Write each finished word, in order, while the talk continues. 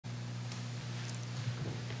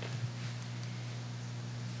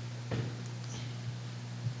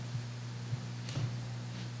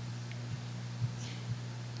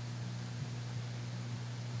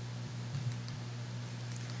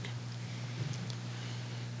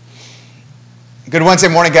Good Wednesday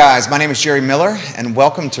morning, guys. My name is Jerry Miller, and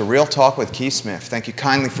welcome to Real Talk with Keith Smith. Thank you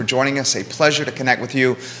kindly for joining us. A pleasure to connect with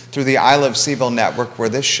you through the I Love CVille Network, where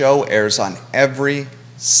this show airs on every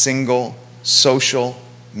single social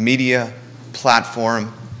media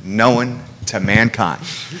platform known to mankind.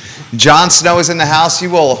 Jon Snow is in the house. You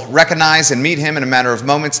will recognize and meet him in a matter of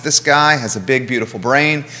moments. This guy has a big, beautiful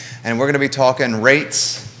brain, and we're going to be talking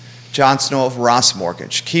rates. Jon Snow of Ross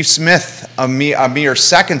Mortgage. Keith Smith, a mere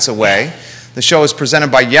seconds away. The show is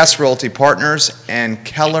presented by Yes Realty Partners and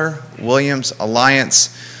Keller Williams Alliance.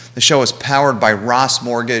 The show is powered by Ross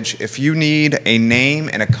Mortgage. If you need a name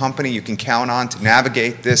and a company you can count on to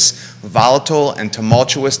navigate this volatile and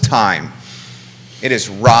tumultuous time, it is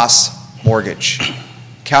Ross Mortgage.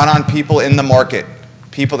 Count on people in the market,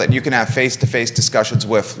 people that you can have face-to-face discussions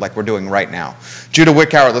with like we're doing right now. Judah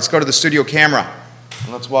Wickhauer, let's go to the studio camera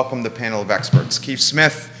and let's welcome the panel of experts. Keith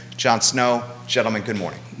Smith, Jon Snow. Gentlemen, good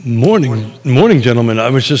morning. Morning, gentlemen. I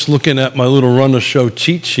was just looking at my little run of show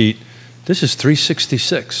cheat sheet. This is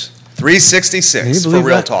 366. 366 for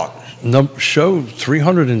Real Talk. Show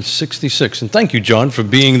 366. And thank you, John, for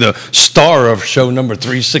being the star of show number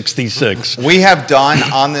 366. We have done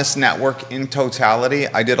on this network in totality,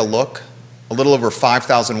 I did a little over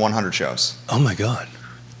 5,100 shows. Oh, my God.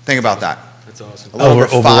 Think about that. That's awesome. A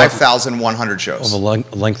little over 5,100 shows. Over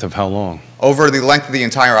length of how long? Over the length of the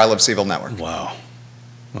entire I Love CVille Network. Wow.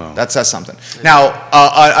 That says something. Now,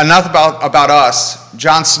 enough about us.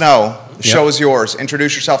 Jon Snow, the show is yours.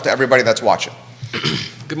 Introduce yourself to everybody that's watching.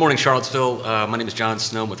 Good morning, Charlottesville. My name is Jon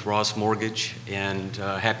Snow with Ross Mortgage, and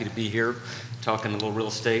happy to be here talking a little real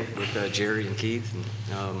estate with Jerry and Keith. And,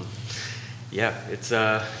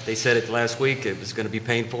 they said it last week. It was going to be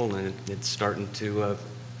painful, and it's starting to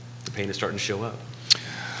the pain is starting to show up.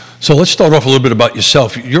 So let's start off a little bit about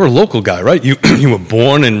yourself. You're a local guy, right? You were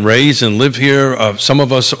born and raised and live here. Some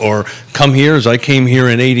of us are come here, as I came here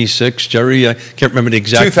in '86. Jerry, I can't remember the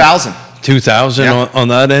exact. 2000. 2000 yeah. on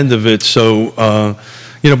that end of it. So,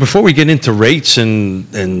 before we get into rates and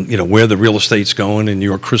where the real estate's going and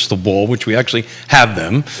your crystal ball, which we actually have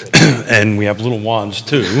them, and we have little wands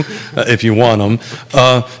too, if you want them.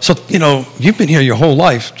 You've been here your whole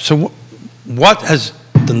life. So what has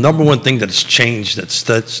the number one thing that's changed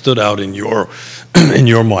that stood out in your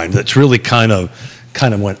mind that's really kind of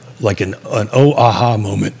went like an aha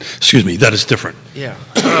moment, that is different? Yeah.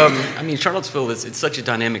 Charlottesville it's such a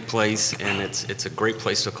dynamic place, and it's a great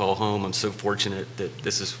place to call home. I'm so fortunate that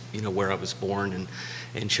this is where I was born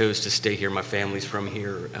and chose to stay here. My family's from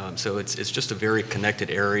here, so it's just a very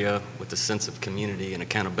connected area with a sense of community and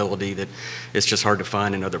accountability that it's just hard to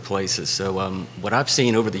find in other places. So what I've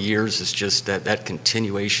seen over the years is just that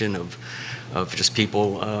continuation of just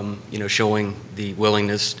people showing the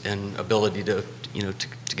willingness and ability to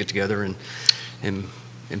get together and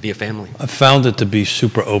be a family. I found it to be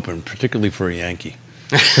super open, particularly for a Yankee.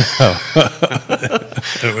 It's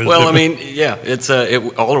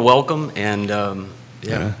all are welcome, and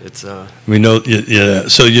it's. We know,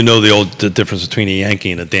 So the difference between a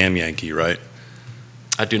Yankee and a damn Yankee, right?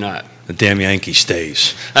 I do not. A damn Yankee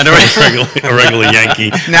stays. I know, a regular Yankee.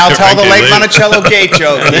 Now tell the Lake Monticello gate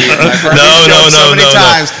joke, Keith. I've heard this joke so many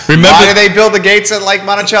times. Remember, why do they build the gates at Lake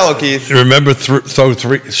Monticello, Keith? Remember show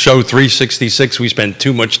 366, we spent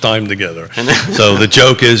too much time together. So the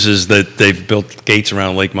joke is that they've built gates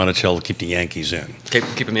around Lake Monticello to keep the Yankees in.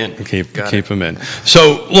 Keep them in. Keep them in.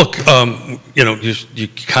 So look, you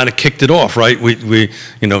kind of kicked it off, right? We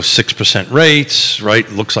 6% rates,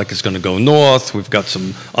 right? Looks like it's going to go north. We've got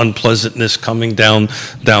some unpleasantness coming down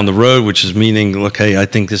the road, which is meaning, look, hey, I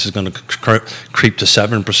think this is going to creep to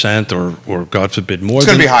 7% or God forbid more. It's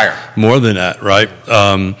going to be higher. More than that, right?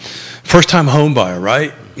 First-time home buyer,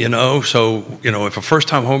 right? So if a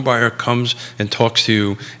first-time home buyer comes and talks to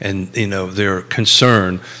you and they're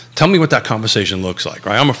concerned, tell me what that conversation looks like,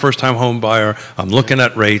 right? I'm a first-time home buyer. I'm looking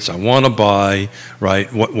at rates. I want to buy,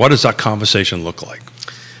 right? What does that conversation look like?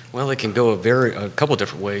 Well, it can go a couple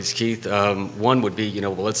different ways, Keith. One would be,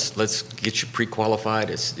 let's get you pre-qualified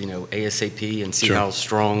as, ASAP and see how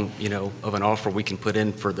strong, of an offer we can put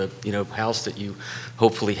in for the, house that you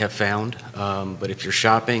hopefully have found. But if you're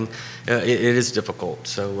shopping, it is difficult.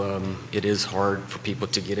 So it is hard for people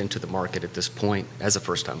to get into the market at this point as a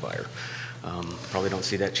first-time buyer. Probably don't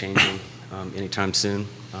see that changing anytime soon.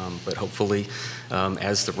 But hopefully,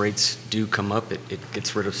 as the rates do come up, it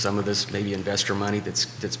gets rid of some of this maybe investor money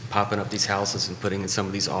that's popping up these houses and putting in some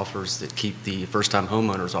of these offers that keep the first-time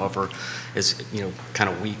homeowners offer as kind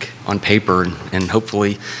of weak on paper, and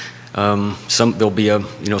hopefully there'll be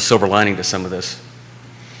a silver lining to some of this.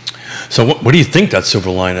 So what do you think that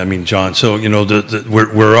silver line? I mean, John. So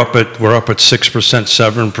we're up at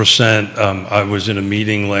 6%, 7%. I was in a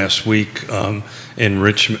meeting last week in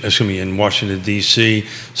Washington D.C.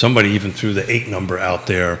 Somebody even threw the 8 number out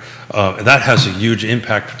there. That has a huge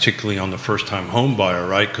impact, particularly on the first-time home buyer,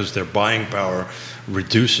 right? Because their buying power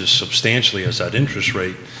reduces substantially as that interest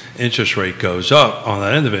rate goes up on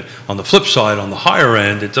that end of it. On the flip side, on the higher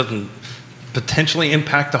end, it doesn't potentially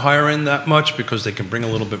impact the higher end that much because they can bring a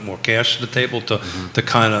little bit more cash to the table to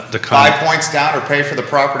kind of buy points down or pay for the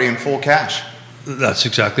property in full cash. That's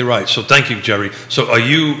exactly right. So thank you, Jerry. So are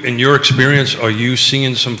you, in your experience, are you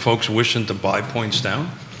seeing some folks wishing to buy points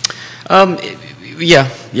down? Yeah.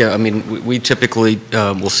 I mean, we typically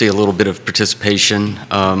will see a little bit of participation.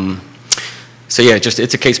 So yeah,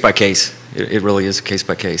 it's a case by case. It really is a case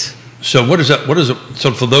by case. So what is it?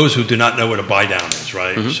 So for those who do not know what a buy down is,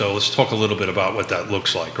 right? So let's talk a little bit about what that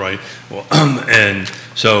looks like, right? Well, and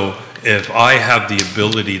so if I have the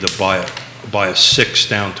ability to buy a 6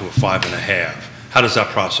 down to a 5.5, how does that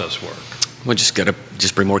process work? Well, gotta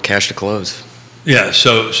bring more cash to close. Yeah,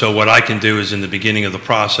 so what I can do is in the beginning of the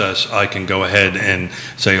process, I can go ahead and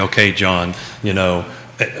say, okay, John,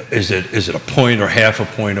 is it a point or half a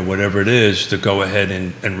point or whatever it is to go ahead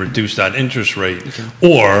and reduce that interest rate,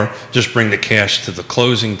 or just bring the cash to the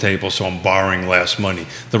closing table so I'm borrowing less money?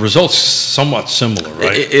 The result's somewhat similar,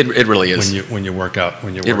 right? It really is. When you work out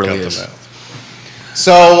the math.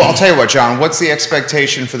 So I'll tell you what, John, what's the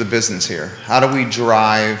expectation for the business here? How do we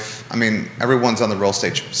drive, I mean, everyone's on the real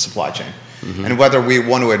estate supply chain. And whether we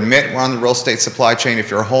want to admit we're on the real estate supply chain, if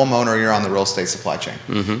you're a homeowner, you're on the real estate supply chain.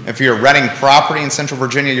 If you're renting property in Central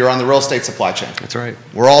Virginia, you're on the real estate supply chain. That's right.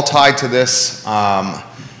 We're all tied to this.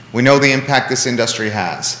 We know the impact this industry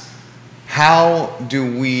has. How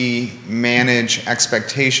do we manage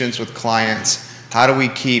expectations with clients? How do we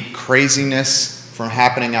keep craziness from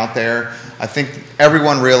happening out there? I think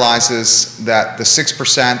everyone realizes that the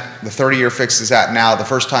 6%, the 30-year fix is at now, the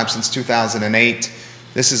first time since 2008.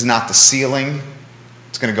 This is not the ceiling.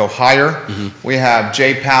 It's going to go higher. We have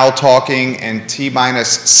Jay Powell talking in T-minus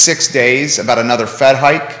 6 days about another Fed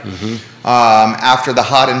hike. After the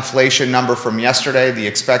hot inflation number from yesterday,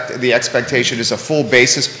 the expectation is a full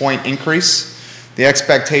basis point increase. The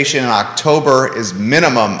expectation in October is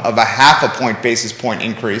minimum of a half a point basis point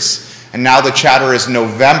increase. And now the chatter is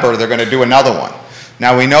November, they're going to do another one.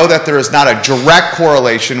 Now we know that there is not a direct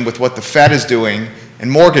correlation with what the Fed is doing in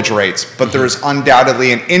mortgage rates, but there is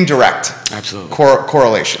undoubtedly an indirect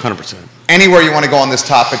correlation. 100%. Anywhere you want to go on this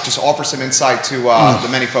topic, just offer some insight to the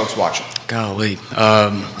many folks watching. Golly,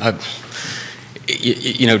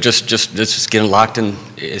 just getting locked in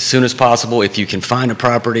as soon as possible. If you can find a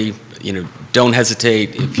property, don't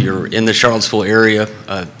hesitate. If you're in the Charlottesville area,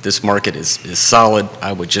 this market is solid.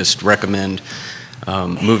 I would just recommend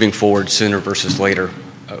moving forward sooner versus later.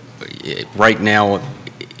 Right now,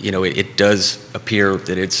 it does appear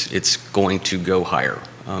that it's going to go higher.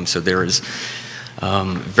 So there is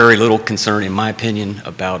very little concern, in my opinion,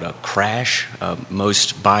 about a crash.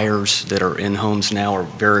 Most buyers that are in homes now are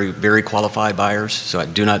very, very qualified buyers. So I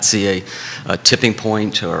do not see a tipping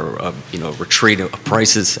point or a retreat of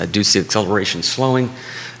prices. I do see acceleration slowing,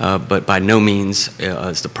 but by no means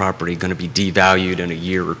is the property going to be devalued in a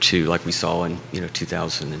year or two like we saw in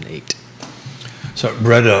 2008. So I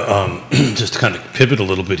read just to kind of pivot a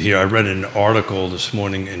little bit here, I read an article this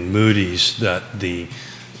morning in Moody's that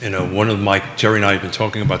one of my, Jerry and I have been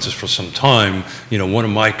talking about this for some time, one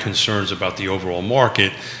of my concerns about the overall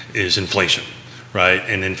market is inflation, right?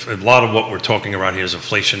 And a lot of what we're talking about here is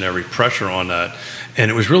inflationary pressure on that.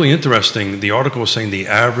 And it was really interesting. The article was saying the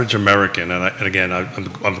average American, and again,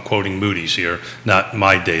 I'm quoting Moody's here, not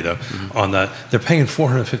my data, on that, they're paying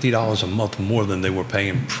 $450 a month more than they were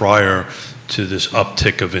paying prior to this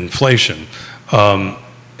uptick of inflation. And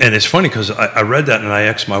it's funny because I read that and I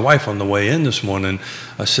asked my wife on the way in this morning,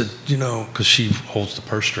 I said, because she holds the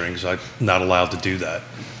purse strings, I'm not allowed to do that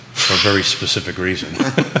for a very specific reason.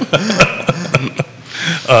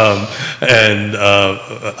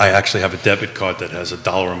 I actually have a debit card that has a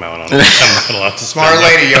dollar amount on it. I'm not allowed to Smart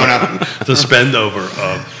lady, Yonna. to spend over.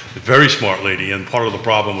 Very smart lady, and part of the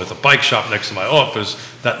problem with the bike shop next to my office,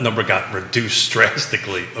 that number got reduced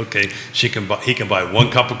drastically. Okay, he can buy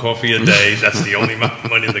 1 cup of coffee a day. That's the only amount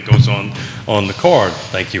of money that goes on the card.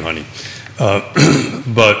 Thank you, honey.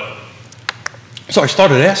 But so I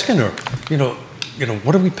started asking her,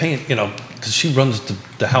 what are we paying? Because she runs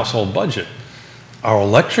the household budget. Our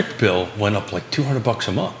electric bill went up like $200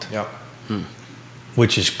 a month. Yep.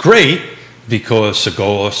 Which is great. Because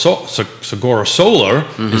Sigora Solar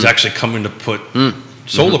is actually coming to put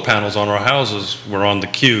solar panels on our houses. We're on the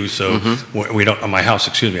queue, so we don't, on my house,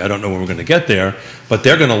 excuse me, I don't know when we're going to get there, but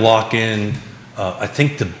they're going to lock in. I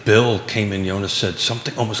think the bill came in, Yonna said,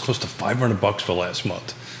 something almost close to $500 for last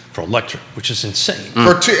month for electric, which is insane.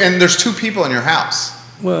 And there's 2 people in your house.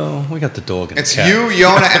 Well, we got the dog and it's the cat. It's you,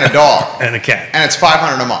 Yonna, and a dog. And a cat. And it's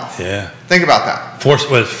 $500 a month. Yeah. Think about that.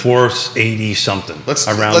 480 something. Let's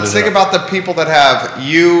think about the people that have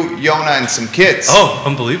you, Yonna, and some kids. Oh,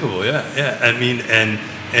 unbelievable! Yeah. I mean,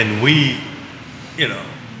 and we,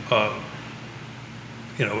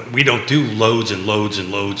 we don't do loads and loads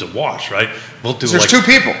and loads of wash, right? We'll do. There's 2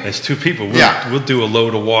 people. There's 2 people. Yeah. We'll do a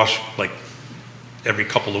load of wash like every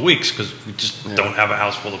couple of weeks because we just don't have a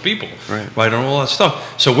house full of people, right? On all that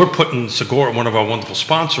stuff. So we're putting Sigora, one of our wonderful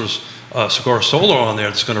sponsors, Sigora Solar on there.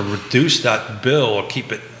 That's going to reduce that bill or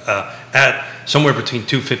keep it at somewhere between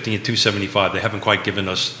 $250 and $275. They haven't quite given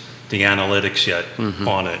us the analytics yet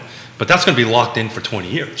on it, but that's going to be locked in for 20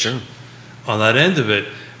 years. Sure. On that end of it,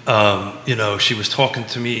 she was talking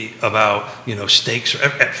to me about, steaks.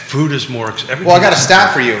 Food is more. Well, I got a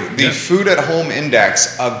stat for you. The Food at Home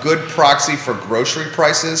Index, a good proxy for grocery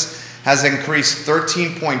prices, has increased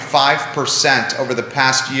 13.5% over the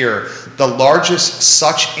past year, the largest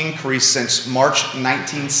such increase since March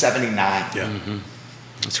 1979. Yeah.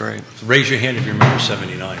 That's right. Raise your hand if you remember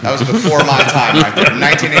 79. That was before my time, right there.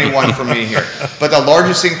 1981 for me here. But the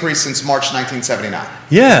largest increase since March 1979.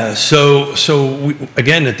 Yeah. So we,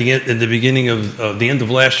 again, at the beginning of the end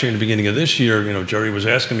of last year and the beginning of this year, Jerry was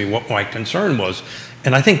asking me what my concern was,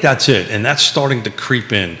 and I think that's it. And that's starting to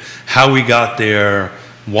creep in. How we got there,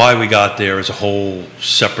 why we got there, is a whole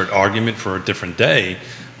separate argument for a different day.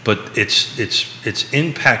 But it's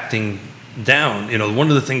impacting down. One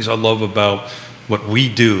of the things I love about what we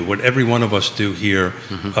do, what every one of us do here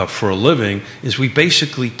for a living, is we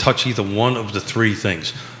basically touch either one of the 3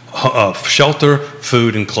 things: shelter,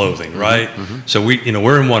 food, and clothing, right? So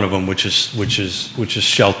we're in one of them, which is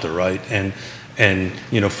shelter, right? And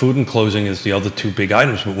food and clothing is the other 2 big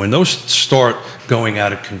items. But when those start going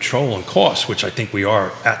out of control in cost, which I think we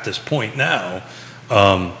are at this point now,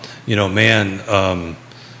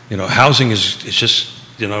 housing is just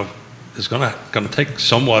is gonna take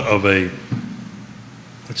somewhat of a,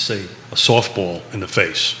 let's say, a softball in the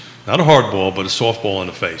face. Not a hard ball, but a softball in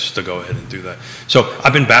the face to go ahead and do that. So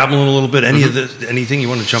I've been babbling a little bit. Anything you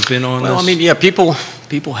want to jump in on? Well, I mean, yeah, people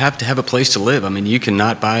have to have a place to live. I mean, you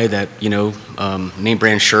cannot buy that, name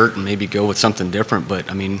brand shirt and maybe go with something different.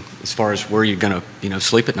 But I mean, as far as where you're going to,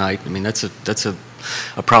 sleep at night, I mean, that's a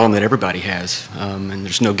problem that everybody has, and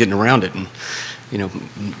there's no getting around it. And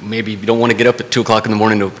maybe you don't want to get up at 2 o'clock in the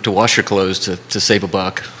morning to wash your clothes to save a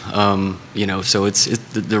buck. So it's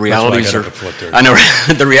the realities are. I know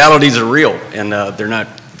the realities are real, and they're not.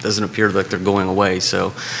 Doesn't appear like they're going away.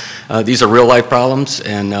 So these are real life problems,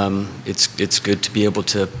 and it's good to be able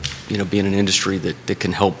to be in an industry that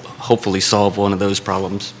can hopefully solve one of those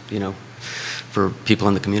problems. For people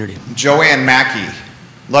in the community. Joanne Mackey,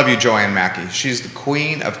 love you, Joanne Mackey. She's the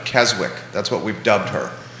queen of Keswick. That's what we've dubbed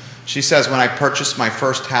her. She says, when I purchased my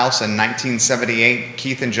first house in 1978,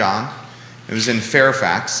 Keith and John, it was in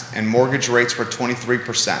Fairfax, and mortgage rates were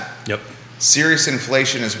 23%. Yep. Serious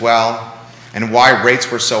inflation as well, and why rates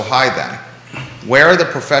were so high then. Where are the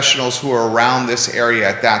professionals who were around this area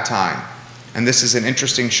at that time? And this is an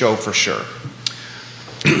interesting show for sure.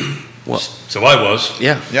 Well, so I was.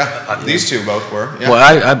 Yeah. Yeah, these 2 both were. Yeah.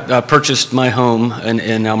 Well, I purchased my home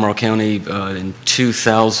in Albemarle County in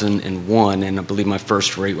 2001, and I believe my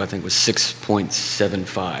first rate, I think, was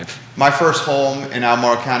 6.75. My first home in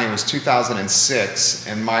Albemarle County was 2006,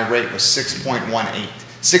 and my rate was 6.18.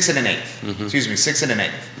 6 1/8. Excuse me, 6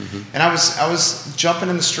 1/8. And I was jumping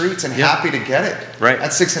in the streets and happy to get it. Right.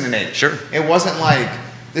 At 6 1/8. Sure. It wasn't like,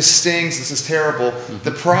 this stings, this is terrible.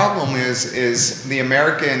 The problem is the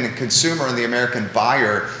American consumer and the American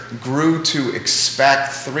buyer grew to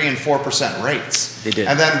expect 3% and 4% rates. They did.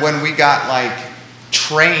 And then when we got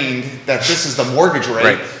trained that this is the mortgage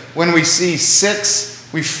rate, when we see 6,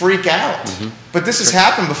 we freak out. But this has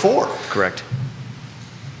happened before. Correct.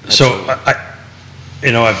 So I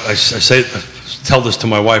tell this to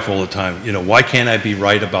my wife all the time. Why can't I be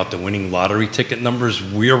right about the winning lottery ticket numbers?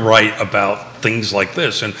 We're right about things like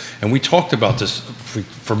this, and we talked about this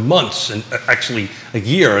for months, and actually a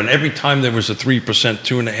year. And every time there was a 3%,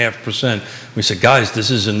 2.5%, we said, guys,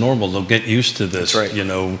 this isn't normal. They'll get used to this. That's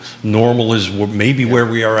right. Normal is maybe where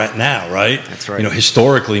we are at now, right? That's right.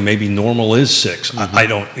 Historically, maybe normal is 6. I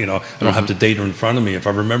don't have the data in front of me. If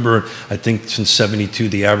I remember, I think since '72,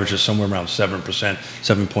 the average is somewhere around 7%,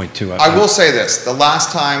 7.2. I will say this: the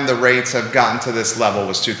last time the rates have gotten to this level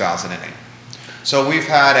was 2008. So we've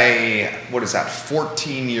had a, what is that,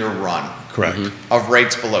 14-year run. Correct. Of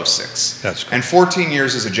rates below 6. That's correct. And 14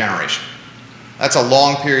 years is a generation. That's a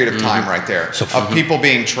long period of time right there of people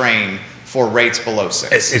being trained for rates below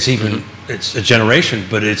 6. It's a generation,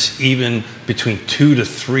 but it's even between 2 to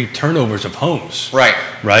 3 turnovers of homes. Right.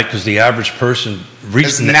 Right, because the average person reached...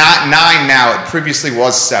 It's not 9 now. It previously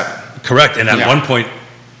was 7. Correct, and at one point,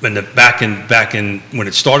 back in when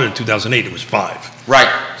it started in 2008, it was 5. Right.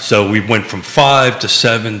 So we went from 5 to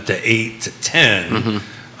 7 to 8 to 10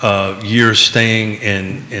 years staying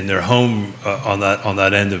in their home on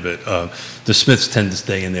that end of it. The Smiths tend to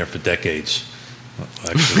stay in there for decades.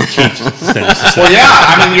 Actually, Keith tends to stay. Well, yeah.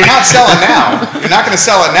 I mean, you're not selling now. You're not going to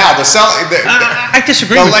sell it now. I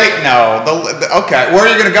disagree. Okay. Where are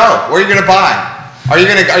you going to go? Where are you going to buy? Are you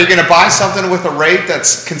going to buy something with a rate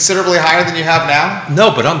that's considerably higher than you have now?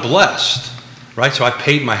 No, but I'm blessed, right? So I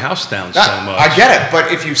paid my house down so much. I get it,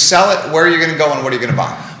 but if you sell it, where are you going to go and what are you going to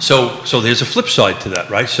buy? So there's a flip side to that,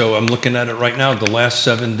 right? So I'm looking at it right now. The last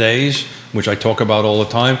 7 days, which I talk about all the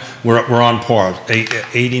time, we're on par.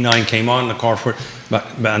 89 came on the car for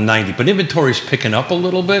about 90, but inventory's picking up a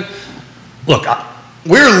little bit. Look,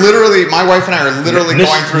 we're literally, my wife and I are literally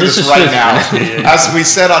going through this right now. As we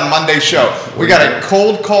said on Monday's show, we got a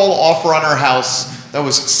cold call offer on our house that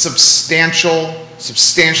was substantially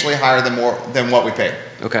higher than what we paid.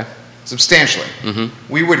 Okay. Substantially.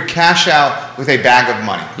 We would cash out with a bag of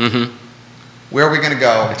money. Where are we going to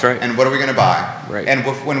go? That's right. And what are we going to buy? Right. And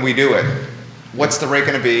when we do it, what's the rate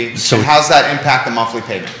going to be? And how's that impact the monthly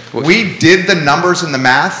payment? We did the numbers and the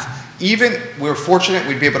math. Even we were fortunate,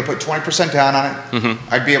 we'd be able to put 20% down on it.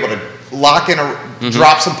 I'd be able to lock in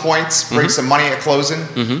drop some points, bring some money at closing,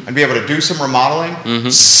 and be able to do some remodeling.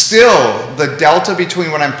 Still, the delta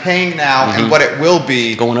between what I'm paying now and what it will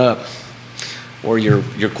be going up, or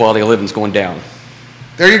your quality of living is going down.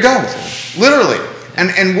 There you go, literally.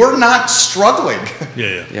 And we're not struggling.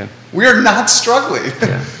 Yeah. We are not struggling.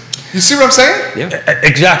 Yeah. You see what I'm saying? Yeah.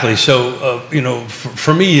 Exactly. So,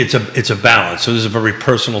 for me, it's a balance. So this is a very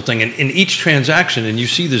personal thing. And in each transaction, and you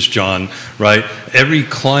see this, John, right? Every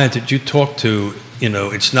client that you talk to,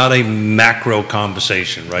 it's not a macro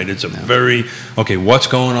conversation, right? It's a very, okay, what's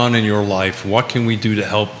going on in your life? What can we do to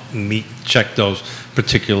help check those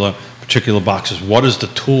particular boxes? What is the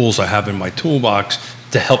tools I have in my toolbox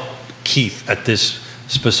to help Keith at this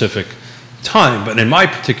specific time? But in my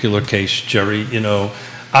particular case, Jerry,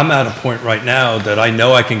 I'm at a point right now that I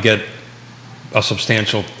know I can get a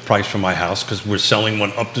substantial price for my house because we're selling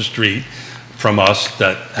one up the street from us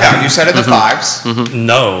that... Yeah, you said in the 5s.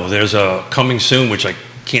 No, there's a coming soon, which I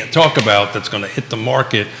can't talk about, that's going to hit the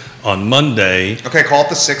market on Monday. Okay, call it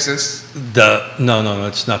the 6s. No,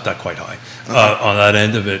 it's not that quite high on that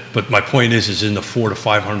end of it. But my point is in the $400,000 to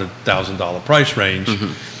 $500,000 price range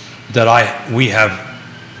that we have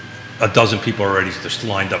a dozen people already just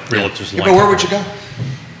lined up, realtors lined up. But where would you go?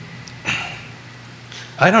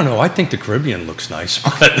 I don't know. I think the Caribbean looks nice.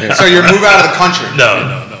 So you move out of the country?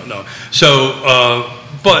 No. So,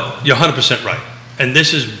 but you're 100% right. And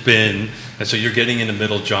this has been, and so you're getting in the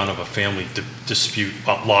middle, John, of a family dispute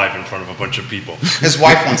live in front of a bunch of people. His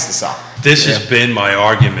wife wants to sell. This has been my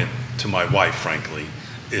argument to my wife, frankly,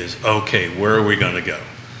 is, okay, where are we going to go?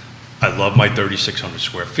 I love my 3,600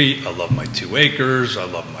 square feet. I love my 2 acres. I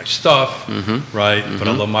love my stuff, right? But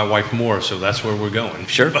I love my wife more, so that's where we're going.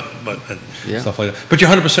 Sure. But stuff like that. But you're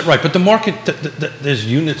 100% right. But the market, there's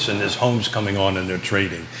units and there's homes coming on and they're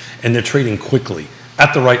trading. And they're trading quickly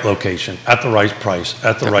at the right location, at the right price,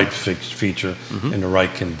 at the right feature, in the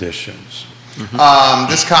right conditions.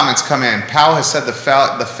 This comment's come in. Powell has said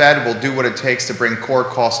the Fed will do what it takes to bring core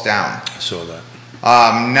costs down. I saw that.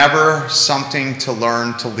 Never something to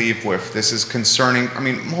learn to leave with. This is concerning. I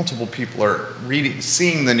mean, multiple people are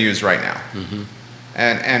seeing the news right now.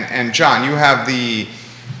 And John, you have the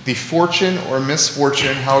fortune or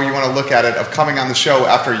misfortune, however you want to look at it, of coming on the show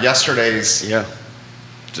after yesterday's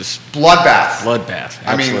just bloodbath.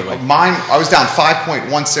 Absolutely. I mean, I was down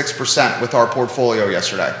 5.16% with our portfolio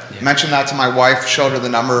yesterday. Mentioned that to my wife, showed her the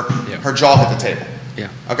number. Her jaw hit the table.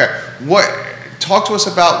 Okay, talk to us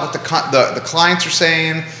about what the clients are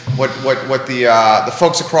saying, what the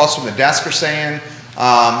folks across from the desk are saying.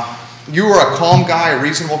 You are a calm guy, a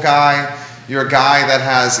reasonable guy. You're a guy that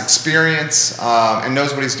has experience and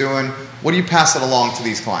knows what he's doing. What do you pass it along to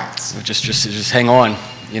these clients? Just hang on.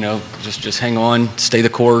 Just hang on, stay the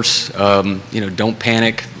course. Don't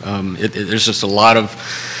panic. There's just a lot of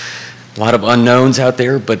unknowns out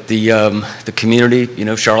there, but the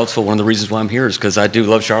community, Charlottesville, one of the reasons why I'm here is because I do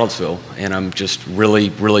love Charlottesville, and I'm just really,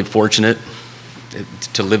 really fortunate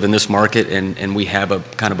to live in this market, and we have a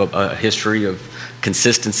kind of a history of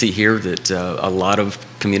consistency here that a lot of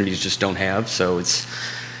communities just don't have. So it's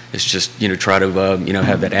just, try to,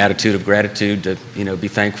 have that attitude of gratitude to, be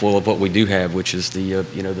thankful of what we do have, which is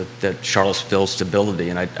the Charlottesville stability,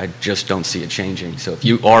 and I just don't see it changing. So if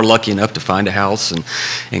you are lucky enough to find a house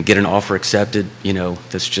and get an offer accepted,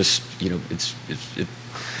 that's just,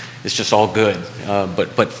 it's just all good.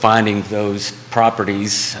 But finding those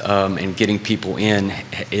properties and getting people in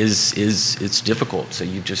it's difficult. So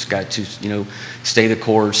you've just got to, stay the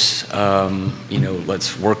course,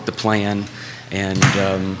 let's work the plan, and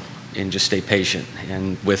just stay patient.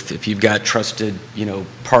 And if you've got trusted,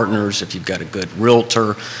 partners, if you've got a good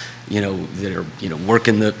realtor, that are,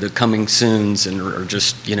 working the coming soons and are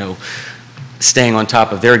just, staying on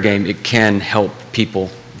top of their game, it can help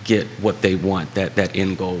people get what they want, that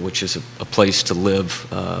end goal, which is a place to live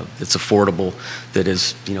that's affordable, that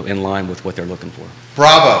is, in line with what they're looking for.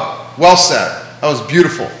 Bravo. Well said. That was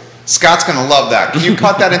beautiful. Scott's going to love that. Can you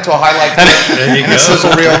cut that into a highlight clip and a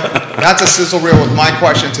sizzle reel? That's a sizzle reel with my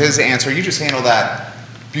question to his answer. You just handled that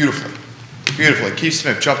beautifully. Beautifully. Keith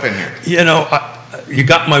Smith, jump in here. You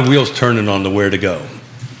got my wheels turning on the where to go.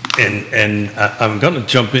 And I'm going to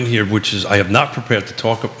jump in here, which is I was not prepared to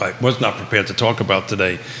talk about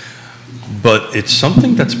today, but it's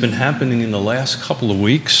something that's been happening in the last couple of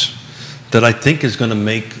weeks that I think is going to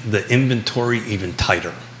make the inventory even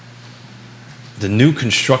tighter. The new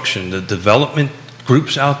construction, the development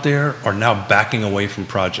groups out there are now backing away from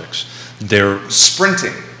projects. They're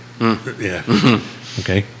sprinting. Yeah.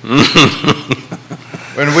 Okay.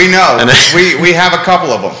 And we know we have a couple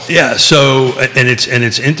of them. Yeah. So and it's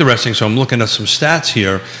interesting. So I'm looking at some stats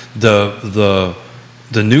here. The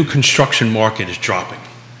new construction market is dropping,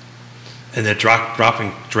 and they're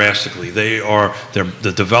dropping drastically.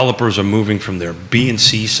 The developers are moving from their B and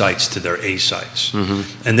C sites to their A sites,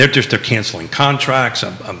 and they're canceling contracts.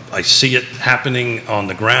 I see it happening on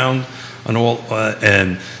the ground, and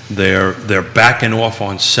and they're backing off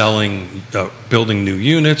on selling, building new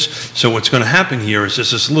units. So what's going to happen here is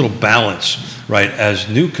just this little balance, right? As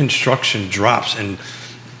new construction drops, and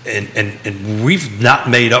we've not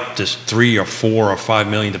made up this 3 or 4 or 5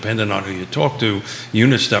 million, depending on who you talk to,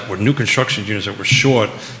 units that were new construction units that were short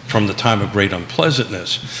from the time of great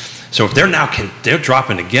unpleasantness. So if they're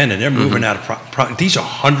dropping again and they're moving out of these are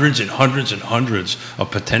hundreds and hundreds and hundreds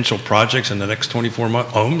of potential projects in the next 24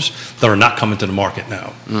 months, homes that are not coming to the market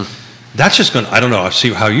now. That's just going to, I don't know, I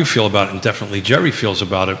see how you feel about it, and definitely Jerry feels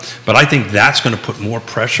about it, but I think that's going to put more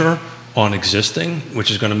pressure on existing, which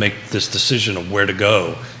is going to make this decision of where to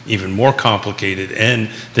go even more complicated, and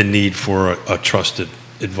the need for a trusted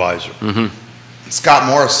advisor. Scott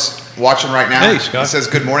Morris watching right now. Hey, Scott. He says,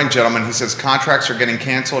 good morning, gentlemen. He says, contracts are getting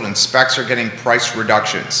canceled and specs are getting price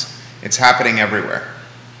reductions. It's happening everywhere.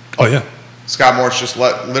 Oh, yeah. Scott Morris just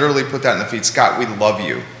literally put that in the feed. Scott, we love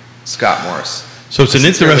you. Scott Morris. So it's an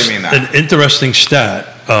interesting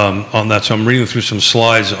stat on that. So I'm reading through some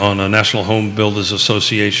slides on a National Home Builders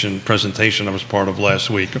Association presentation I was part of last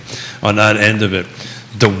week on that end of it.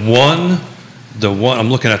 The one I'm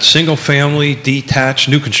looking at, single family, detached,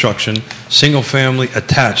 new construction, single family,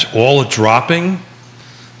 attached, all are dropping.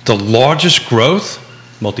 The largest growth,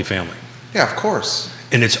 multifamily. Yeah, of course.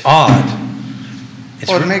 And it's odd.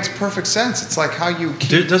 It makes perfect sense. It's like how you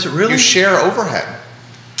keep, does it really? You share overhead.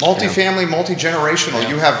 Multifamily, multi-generational.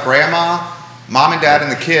 You have grandma, mom and dad,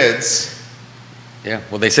 and the kids. Yeah,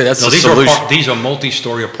 well, they say that's the solution. These are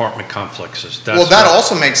multi-story apartment complexes. That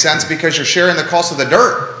also makes sense because you're sharing the cost of the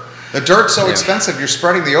dirt. The dirt's so expensive, you're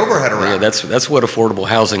spreading the overhead around. Yeah, that's what affordable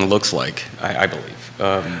housing looks like, I believe.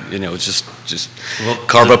 Just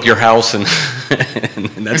carve up your house and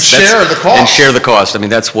share the cost. And share the cost. I mean,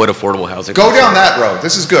 that's what affordable housing. Go down that road.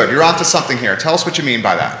 This is good. You're onto something here. Tell us what you mean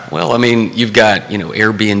by that. Well, I mean, you've got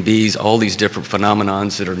Airbnbs, all these different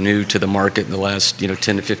phenomenons that are new to the market in the last 10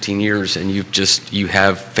 to 15 years, and you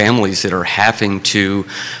have families that are having to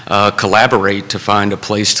collaborate to find a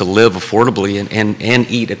place to live affordably and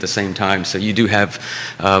eat at the same time. So you do have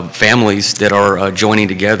families that are joining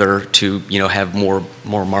together to have more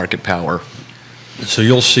market power. So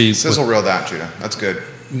you'll see sizzle reel that, Judah. That's good.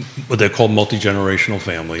 What they're called multi-generational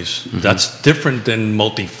families. That's different than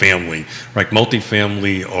multifamily. Right?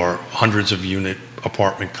 Multifamily are hundreds of unit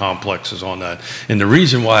apartment complexes on that. And the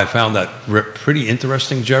reason why I found that pretty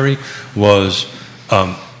interesting, Jerry, was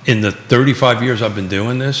in the 35 years I've been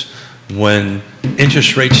doing this, when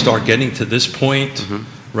interest rates start getting to this point,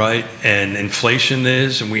 right, and inflation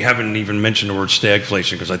is, and we haven't even mentioned the word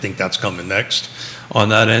stagflation because I think that's coming next on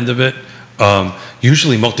that end of it.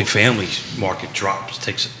 Usually multifamily market drops,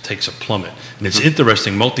 takes a plummet. And it's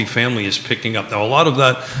interesting, multifamily is picking up. Now, a lot of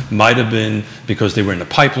that might have been because they were in the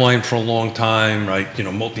pipeline for a long time, right? You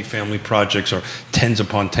know, multifamily projects are tens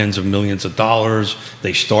upon tens of millions of dollars.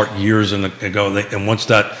 They start years ago, and once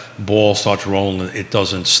that ball starts rolling, it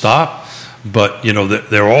doesn't stop. But, you know,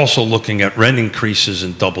 they're also looking at rent increases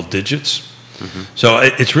in double digits. So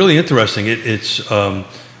it's really interesting.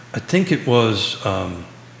 I think it was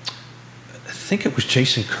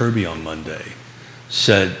Jason Kirby on Monday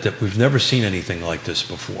said that we've never seen anything like this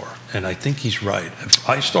before, and I think he's right. If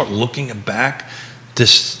I start looking back,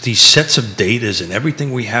 these sets of datas and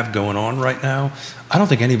everything we have going on right now, I don't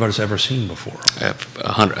think anybody's ever seen before.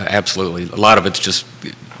 Absolutely, a lot of it's just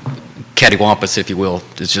cattywampus, if you will.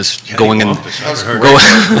 It's just going in. That was great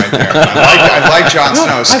right there. I like John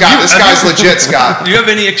Snow. Scott, this guy's legit, Scott. Do you have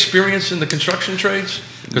any experience in the construction trades?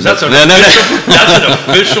 Because that's an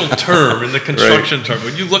official term in the construction term.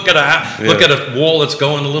 When you look at a wall that's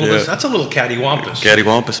going a little bit, that's a little cattywampus.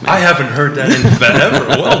 Cattywampus, man. I haven't heard that in forever.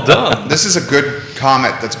 Well done. This is a good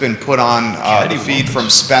comment that's been put on the feed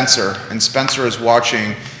from Spencer, and Spencer is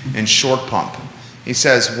watching in Short Pump. He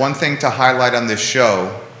says, one thing to highlight on this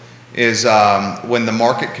show is when the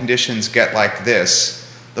market conditions get like this,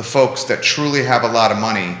 the folks that truly have a lot of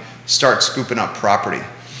money start scooping up property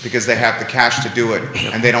because they have the cash to do it,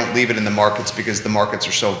 and they don't leave it in the markets because the markets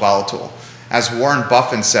are so volatile. As Warren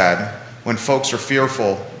Buffett said, when folks are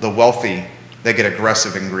fearful, the wealthy, they get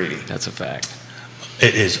aggressive and greedy. That's a fact.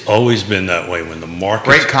 It has always been that way. When the markets,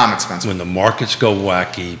 great comment, Spencer. When the markets go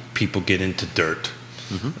wacky, people get into dirt.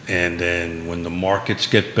 And then when the markets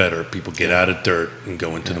get better, people get out of dirt and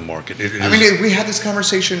go into the market. I mean, we had this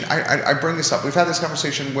conversation, I bring this up, we've had this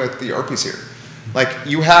conversation with the Earpies here. Like, if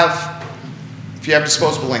you have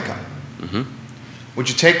disposable income, would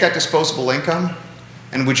you take that disposable income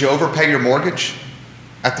and would you overpay your mortgage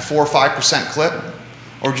at the 4 or 5% clip?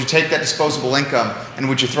 Or would you take that disposable income and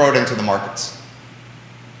would you throw it into the markets?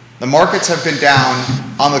 The markets have been down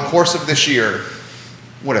on the course of this year,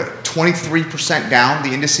 23% down,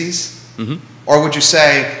 the indices? Or would you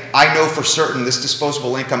say, I know for certain this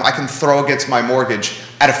disposable income I can throw against my mortgage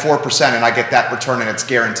at a 4% and I get that return and it's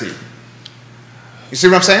guaranteed? You see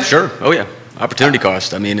what I'm saying? Sure. Oh, yeah. Opportunity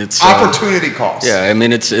cost. I mean, it's opportunity cost. Yeah, I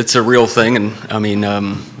mean, it's a real thing, and I mean,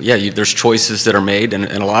 there's choices that are made, and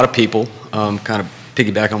a lot of people kind of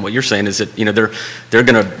piggyback on what you're saying is that they're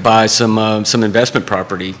going to buy some investment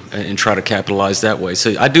property and try to capitalize that way.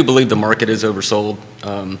 So I do believe the market is oversold,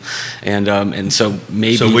 and so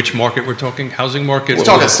maybe. So which market we're talking? Housing market? We're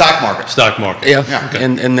talking stock market. Stock market. Yeah. Okay.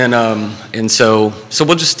 And then so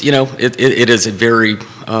we'll just it is a very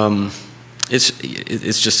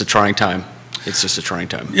it's just a trying time. It's just a trying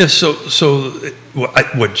time. Yeah, so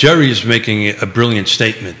what Jerry is making a brilliant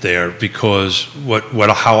statement there, because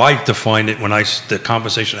how I define it when the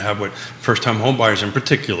conversation I have with first-time homebuyers in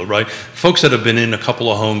particular, right? Folks that have been in a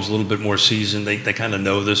couple of homes, a little bit more seasoned, they kind of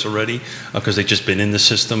know this already because they've just been in the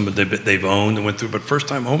system, but they've owned and went through. But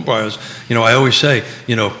first-time homebuyers, I always say,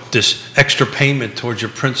 this extra payment towards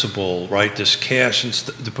your principal, right? This cash and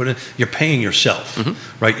to put in, you're paying yourself,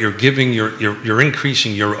 right? You're giving you're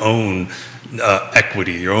increasing your own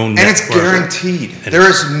equity, your own net and it's worth. Guaranteed. And there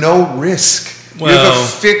is no risk. You have a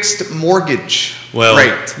fixed mortgage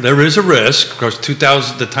rate. There is a risk because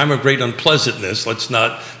 2000, the time of great unpleasantness. Let's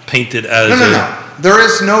not paint it as no. There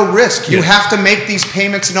is no risk. You have to make these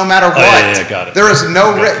payments no matter what. Yeah, got it. There is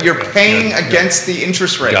no risk. You're paying against the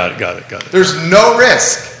interest rate. Got it. There's no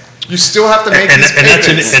risk. You still have to make these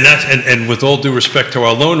payments. And with all due respect to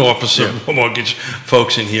our loan officer, mortgage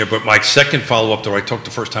folks in here, but my second follow-up to where I talk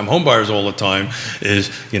to first-time homebuyers all the time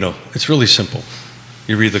is, it's really simple.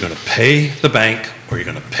 You're either going to pay the bank or you're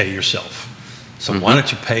going to pay yourself. So why don't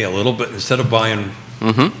you pay a little bit instead of buying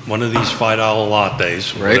one of these $5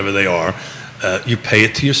 lattes, whatever they are, you pay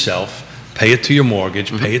it to yourself. Pay it to your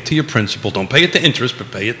mortgage, pay it to your principal. Don't pay it to interest, but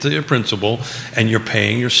pay it to your principal, and you're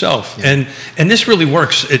paying yourself. Yeah. And this really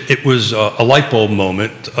works. It was a light bulb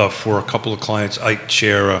moment for a couple of clients. I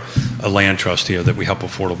chair a land trust here that we help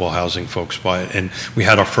affordable housing folks buy it, and we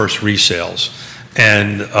had our first resales.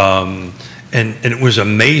 And it was an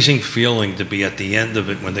amazing feeling to be at the end of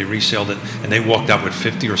it when they resaled it, and they walked out with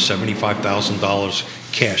 $50,000 or $75,000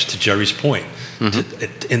 cash, to Jerry's point,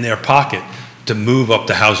 in their pocket, to move up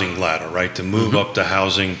the housing ladder, right? To move up the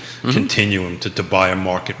housing continuum to buy a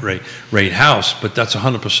market rate house. But that's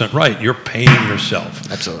 100% right. You're paying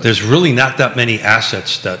yourself. Absolutely. There's really not that many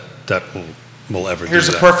assets that will ever do that. Here's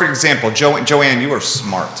a perfect example. Joanne, you are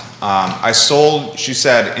smart. I sold, she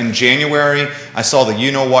said, in January, I saw the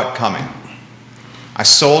you-know-what coming. I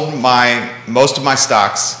sold most of my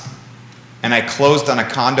stocks and I closed on a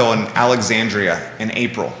condo in Alexandria in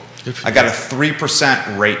April. I got a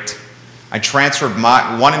 3% rate. I transferred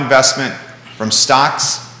my one investment from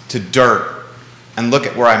stocks to dirt, and look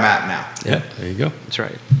at where I'm at now. Yeah, there you go. That's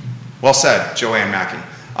right. Well said, Joanne Mackey.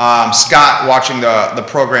 Scott watching the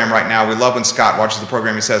program right now. We love when Scott watches the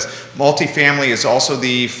program. He says, multifamily is also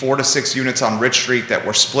the 4 to 6 units on Rich Street that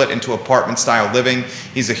were split into apartment-style living.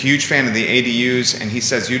 He's a huge fan of the ADUs, and he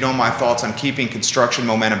says, you know my thoughts on keeping construction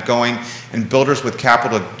momentum going, and builders with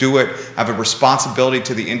capital to do it have a responsibility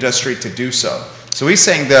to the industry to do so. So he's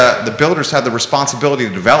saying the builders have the responsibility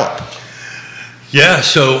to develop. Yeah,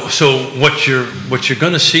 so what you're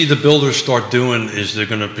going to see the builders start doing is they're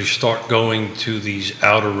going to start going to these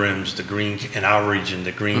outer rims, the green in our region,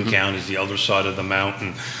 the green counties, the other side of the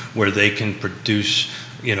mountain, where they can produce,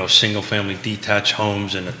 you know, single-family detached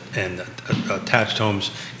homes and attached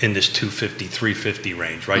homes in this 250, 350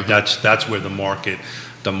 range, right? That's where the market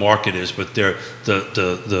is, but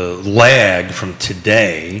the lag from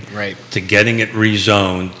today to getting it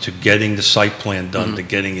rezoned, to getting the site plan done, to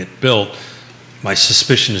getting it built. My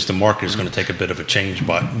suspicion is the market is going to take a bit of a change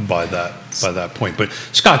by that point. But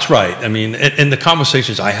Scott's right. I mean, in the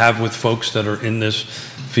conversations I have with folks that are in this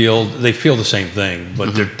field, they feel the same thing,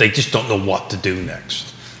 but they just don't know what to do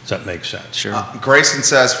next. Does that make sense? Sure. Grayson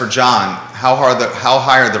says, for John, how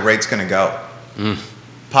high are the rates going to go?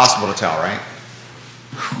 Possible to tell, right?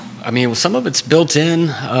 I mean, well, some of it's built in.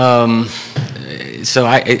 So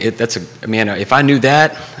if I knew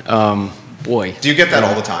that, boy. Do you get that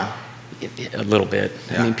all the time? A little bit.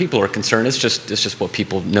 Yeah. I mean, people are concerned. It's just what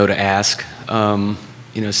people know to ask.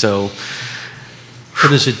 You know, so.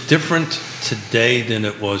 But is it different today than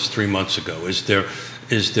it was 3 months ago? Is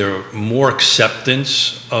there more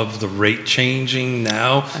acceptance of the rate changing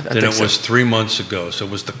now than it was 3 months ago? So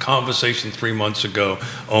was the conversation 3 months ago,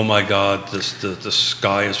 oh my God, the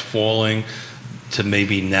sky is falling, to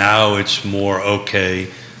maybe now it's more, okay,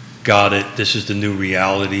 got it, this is the new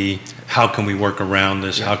reality. How can we work around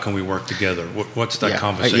this? How can we work together? What's that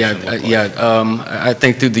conversation look like? I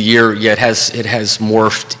think through the year, it has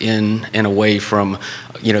morphed in a way from,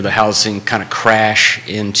 you know, the housing kind of crash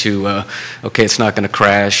into, okay, it's not going to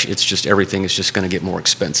crash. It's just everything is just going to get more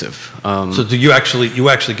expensive. So do you actually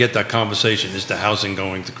get that conversation? Is the housing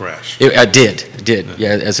going to crash? I did. Yeah,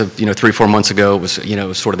 as of 3-4 months ago, it was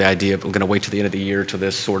sort of the idea of we're going to wait till the end of the year till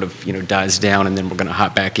this sort of dies down, and then we're going to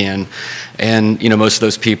hop back in. And most of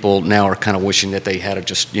those people now are kind of wishing that they had to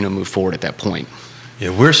just move forward at that point. Yeah,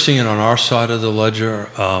 we're seeing on our side of the ledger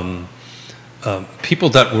people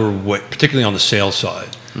that were particularly on the sales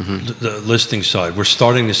side, the listing side. We're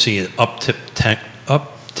starting to see an uptick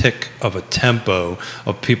of a tempo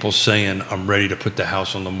of people saying, "I'm ready to put the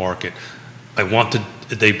house on the market. I want to."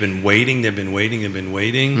 They've been waiting.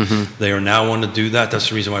 They are now want to do that. That's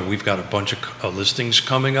the reason why we've got a bunch of listings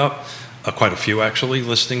coming up, quite a few actually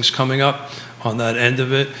listings coming up on that end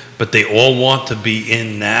of it. But they all want to be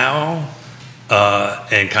in now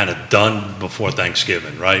and kind of done before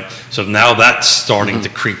Thanksgiving, right? So now that's starting to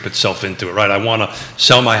creep itself into it, right? I want to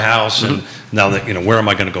sell my house, and now that where am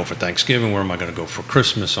I going to go for Thanksgiving? Where am I going to go for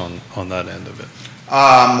Christmas on that end of it?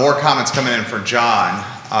 More comments coming in for John.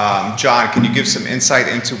 John, can you give some insight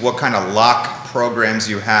into what kind of lock programs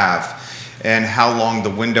you have and how long the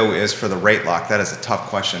window is for the rate lock? That is a tough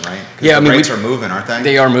question, right? Yeah, the rates are moving, aren't they?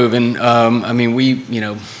 They are moving. I mean, we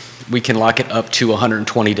can lock it up to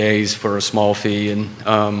 120 days for a small fee, and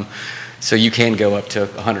so you can go up to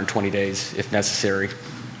 120 days if necessary.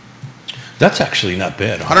 That's actually not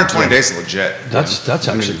bad. 120 days is legit. That's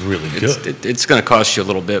actually really good. It's going to cost you a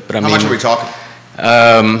little bit, but how much are we talking?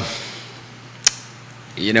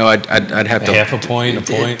 I'd have to half a point,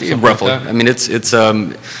 roughly. Like that? I mean,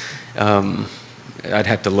 I'd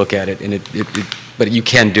have to look at it, and but you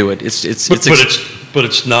can do it. But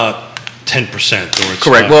it's not 10% or it's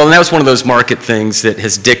correct. Not. Well, and that was one of those market things that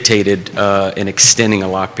has dictated an extending a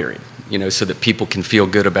lock period. So that people can feel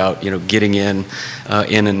good about getting in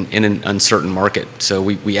an uncertain market. So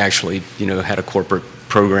we actually had a corporate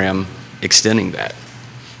program extending that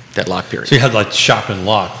lock period. So you had like shop and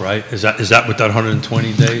lock, right? Is that what that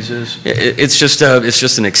 120 days is? It's just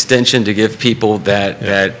an extension to give people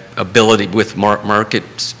that ability with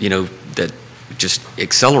markets, that just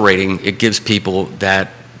accelerating. It gives people that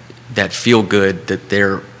feel good that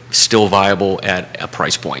they're still viable at a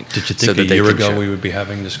price point. Did you think a year ago we would be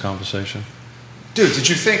having this conversation? Dude, did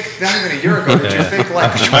you think, not even a year ago, did you think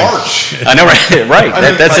like March? I know, right.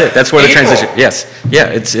 That's like it. That's where the April. transition. Yes,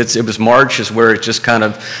 yeah. It was March is where it just kind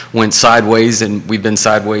of went sideways, and we've been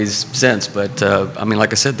sideways since. But I mean,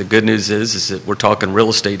 like I said, the good news is that we're talking real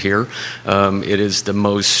estate here. It is the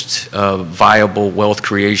most viable wealth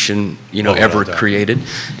creation ever created,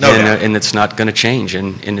 and it's not going to change.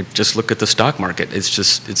 And just look at the stock market.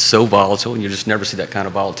 It's so volatile, and you just never see that kind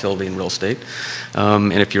of volatility in real estate.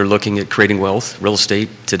 And if you're looking at creating wealth, real estate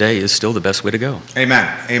today is still the best way to go. Amen.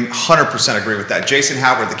 I 100% agree with that. Jason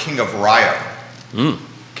Howard, the king of Rio.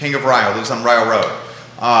 King of Rio, lives on Rio Road.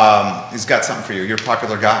 He's got something for you. You're a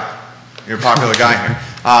popular guy. You're a popular guy here.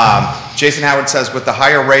 Jason Howard says, with the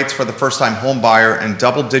higher rates for the first-time home buyer and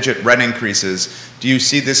double-digit rent increases, do you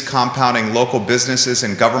see this compounding local businesses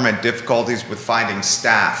and government difficulties with finding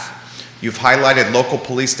staff? You've highlighted local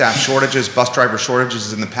police staff shortages, bus driver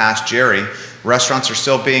shortages in the past, Jerry. Restaurants are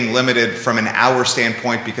still being limited from an hour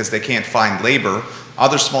standpoint because they can't find labor.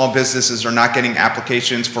 Other small businesses are not getting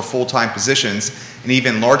applications for full-time positions, and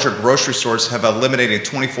even larger grocery stores have eliminated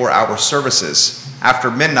 24-hour services.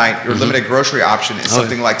 After midnight, your limited grocery option is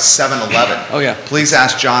something like 7-Eleven. Oh, yeah. Please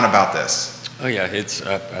ask John about this. Oh, yeah, I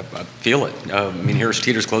feel it. I mean, Harris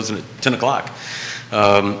Teeter's closing at 10 o'clock.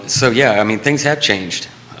 So, yeah, I mean, things have changed.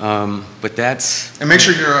 But that's... And make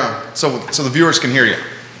sure you're, so the viewers can hear you.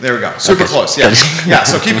 There we go. Super close, yeah. Yeah,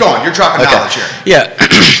 so keep going. You're dropping knowledge here. Yeah,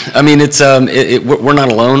 I mean, it's, we're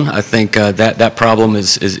not alone. I think that problem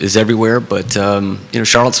is everywhere, but,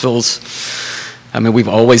 Charlottesville's, I mean, we've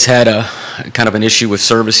always had a kind of an issue with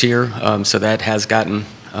service here, so that has gotten,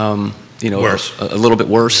 worse. A little bit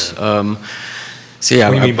worse. Yeah. So, yeah.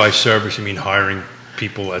 What do you mean by service? You mean hiring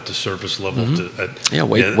people at the service level?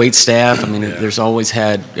 Wait staff. I mean, there's always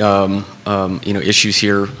had, issues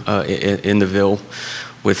here in the Ville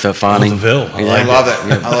with fawning. Oh, the Ville. I love it.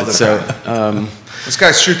 I love it. So, this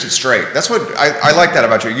guy shoots it straight. That's what, I like that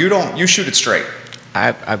about you. You shoot it straight.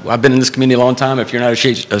 I've been in this community a long time. If you're not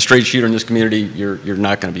a straight shooter in this community, you're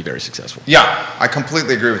not going to be very successful. Yeah, I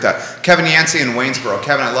completely agree with that. Kevin Yancey in Waynesboro.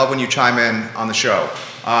 Kevin, I love when you chime in on the show.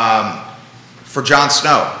 For John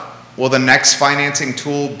Snow, will the next financing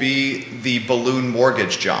tool be the balloon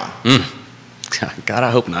mortgage, John? God,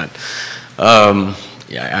 I hope not.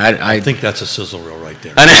 I think that's a sizzle reel right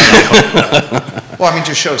there. Well, I mean,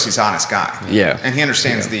 just shows he's an honest guy. Yeah. And he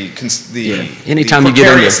understands the Anytime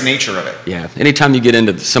precarious you get into, nature of it. Yeah. Anytime you get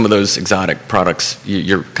into some of those exotic products,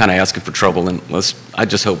 you're kind of asking for trouble, and I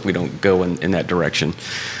just hope we don't go in that direction.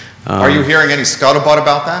 Are you hearing any scuttlebutt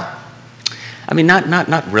about that? I mean,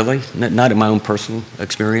 not really. Not in my own personal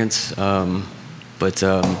experience. But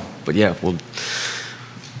yeah, we'll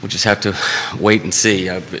just have to wait and see.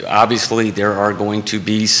 Obviously, there are going to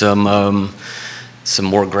be some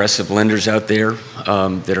more aggressive lenders out there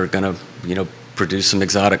that are going to, produce some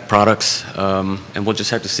exotic products, and we'll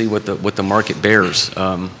just have to see what the market bears.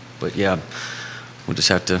 But yeah, we'll just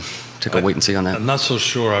have to take a wait and see on that. I'm not so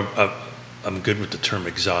sure. I'm good with the term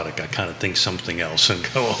exotic. I kind of think something else and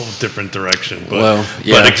go a whole different direction. But,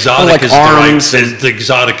 but exotic the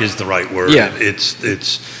exotic is the right word. Yeah.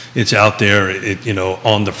 It's out there,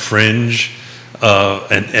 on the fringe.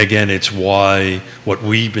 And again, it's why what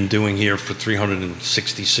we've been doing here for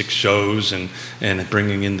 366 shows and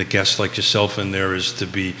bringing in the guests like yourself in there is to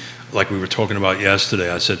be, like we were talking about yesterday,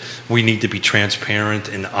 I said, we need to be transparent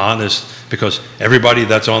and honest because everybody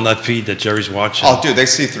that's on that feed that Jerry's watching. Oh, dude, they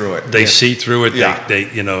see through it. They see through it. Yeah.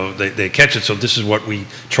 They catch it. So this is what we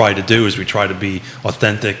try to do is we try to be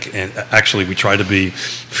authentic, and actually we try to be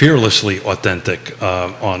fearlessly authentic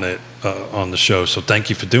on the show. So thank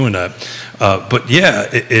you for doing that. But yeah,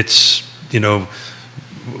 it's,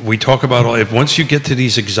 we talk about if once you get to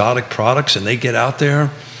these exotic products and they get out there,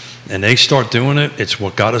 and they start doing it, it's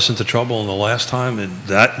what got us into trouble in the last time, and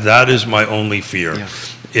that is my only fear. Yeah.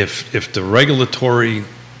 If the regulatory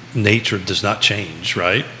nature does not change,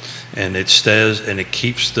 right, and it stays and it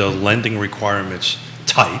keeps the lending requirements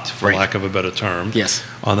tight, for lack of a better term, yes,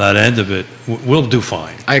 on that end of it, we'll do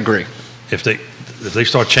fine. I agree. If they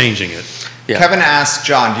start changing it. Yeah. Kevin asked,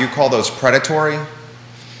 John, do you call those predatory,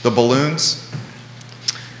 the balloons?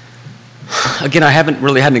 Again, I haven't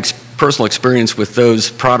really had an personal experience with those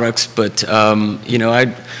products, but it's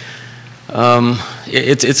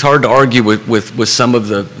hard to argue with some of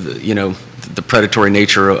the predatory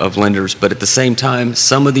nature of lenders, but at the same time,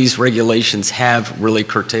 some of these regulations have really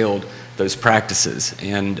curtailed those practices,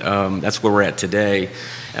 and that's where we're at today,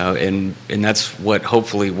 and that's what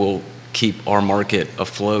hopefully will keep our market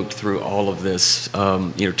afloat through all of this,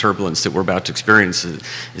 turbulence that we're about to experience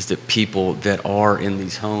is that people that are in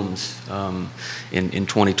these homes in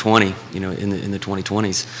 2020, in the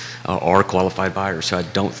 2020s, are qualified buyers. So I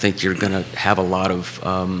don't think you're going to have a lot of,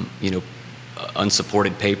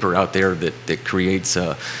 unsupported paper out there that creates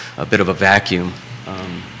a bit of a vacuum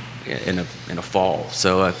in a fall.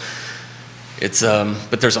 So.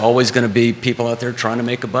 But there's always going to be people out there trying to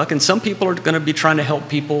make a buck, and some people are going to be trying to help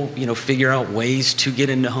people, figure out ways to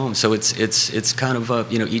get into homes. So it's kind of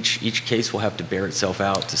each case will have to bear itself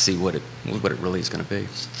out to see what it really is going to be.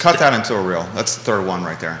 Cut that into a reel. That's the third one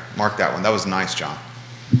right there. Mark that one. That was nice, John.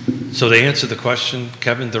 So they answered the question,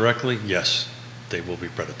 Kevin, directly. Yes, they will be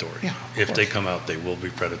predatory. Yeah, if they come out, they will be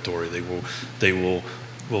predatory. They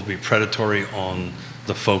will be predatory on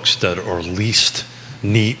the folks that are least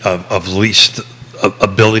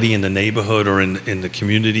ability in the neighborhood or in the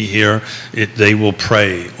community here. They will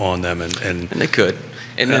prey on them, and they could.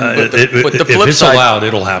 And then, but the if flip it's side, allowed,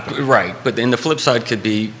 it'll happen. Right. But then the flip side could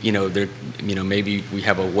be, maybe we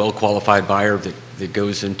have a well-qualified buyer that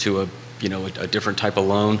goes into a different type of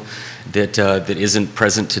loan that isn't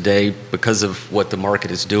present today because of what the market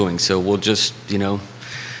is doing. So we'll just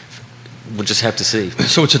have to see.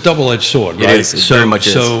 So it's a double-edged sword, right? It is. It very much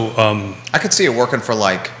is. I could see it working for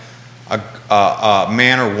like a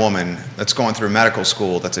man or woman that's going through medical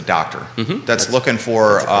school that's a doctor, that's looking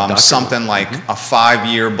for something like a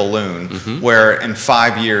 5-year balloon, where in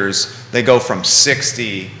 5 years they go from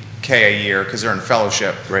 $60K a year because they're in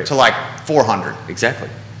fellowship to like 400. Exactly.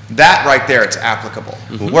 That right there, it's applicable.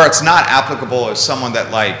 Where it's not applicable is someone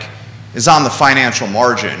that like is on the financial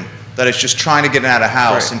margin, that is just trying to get out of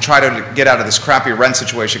house and try to get out of this crappy rent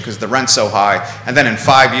situation because the rent's so high, and then in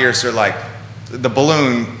 5 years they're like, the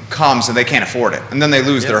balloon comes and they can't afford it, and then they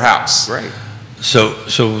lose their house. Right. So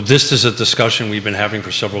this is a discussion we've been having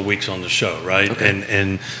for several weeks on the show, right? Okay.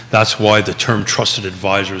 And that's why the term trusted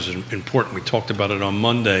advisor is important. We talked about it on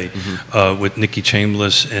Monday with Nikki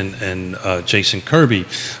Chambliss and Jason Kirby.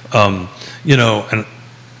 And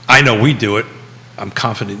I know we do it. I'm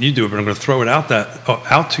confident you do it, but I'm going to throw it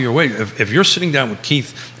out to your way. If you're sitting down with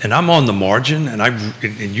Keith and I'm on the margin,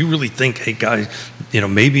 and you really think, hey guys,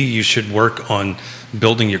 maybe you should work on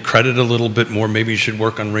building your credit a little bit more. Maybe you should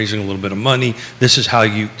work on raising a little bit of money. This is how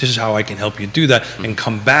I can help you do that, and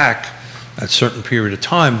come back at a certain period of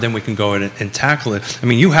time. Then we can go in and tackle it. I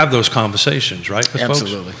mean, you have those conversations, right? With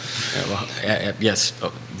Absolutely. Yes,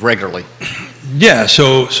 regularly. Yeah,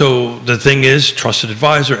 so the thing is, trusted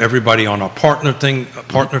advisor, everybody on our partner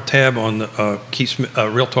tab on the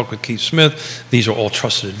Real Talk with Keith Smith, these are all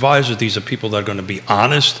trusted advisors. These are people that are going to be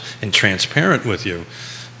honest and transparent with you.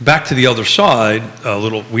 Back to the other side,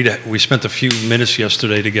 we spent a few minutes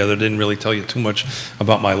yesterday together, didn't really tell you too much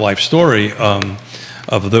about my life story.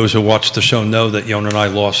 Of those who watched the show know that Yonna and I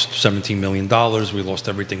lost $17 million. We lost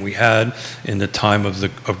everything we had in the time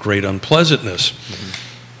of great unpleasantness.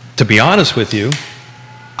 To be honest with you,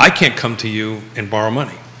 I can't come to you and borrow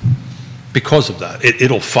money because of that.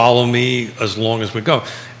 It'll follow me as long as we go.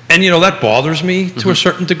 And that bothers me to a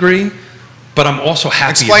certain degree, but I'm also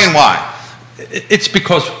happy. Explain why. It's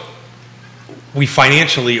because we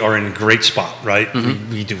financially are in a great spot, right?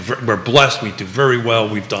 We're blessed, we do very well.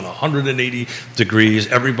 We've done 180 degrees.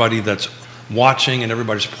 Everybody that's watching and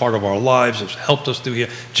everybody's part of our lives has helped us through here.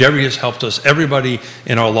 Jerry has helped us. Everybody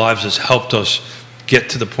in our lives has helped us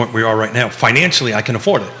get to the point we are right now. Financially, I can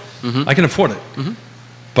afford it. I can afford it.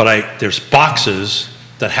 But there's boxes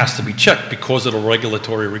that has to be checked because of the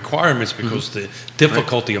regulatory requirements, because the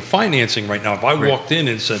difficulty of financing right now. If I walked in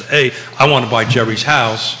and said, hey, I want to buy Jerry's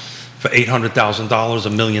house for $800,000,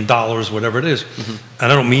 $1 million, whatever it is,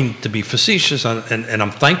 and I don't mean to be facetious, and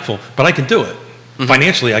I'm thankful, but I can do it.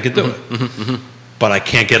 Financially, I can do it. But I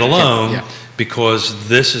can't get a loan because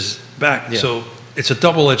this is back. So it's a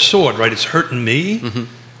double-edged sword, right? It's hurting me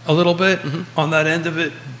a little bit on that end of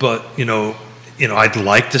it, but I'd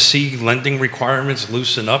like to see lending requirements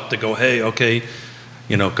loosen up to go, hey, okay,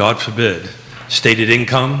 God forbid, stated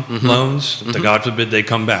income loans, to God forbid they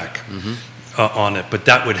come back on it, but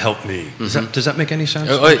that would help me. Does that make any sense?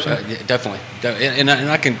 Definitely. And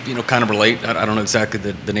I can, kind of relate. I don't know exactly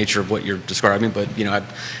the nature of what you're describing, but, I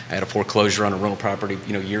had a foreclosure on a rental property,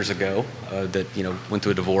 years ago that, went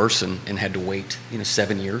through a divorce and had to wait,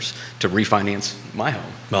 7 years to refinance my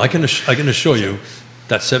home. Well, I can assure you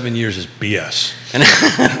that 7 years is BS.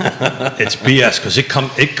 It's BS because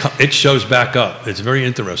it shows back up. It's very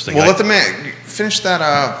interesting. Well, let the man finish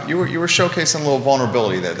that. You were showcasing a little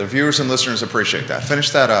vulnerability there. The viewers and listeners appreciate that. Finish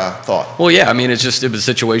that thought. Well, yeah, I mean, it was a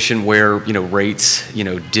situation where rates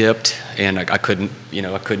dipped, and I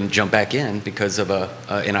couldn't jump back in because of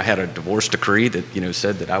and I had a divorce decree that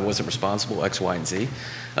said that I wasn't responsible, X, Y, and Z,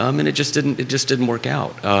 and it just didn't work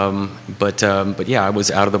out. But yeah, I was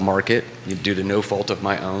out of the market due to no fault of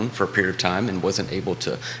my own for a period of time, and wasn't able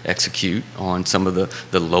to execute on some of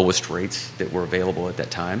the lowest rates that were available at that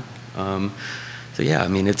time. So yeah, I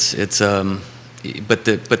mean, but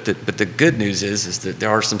the good news is that there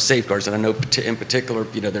are some safeguards, and I know in particular,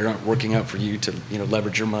 they're not working out for you to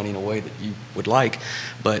leverage your money in a way that you would like,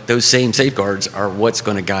 but those same safeguards are what's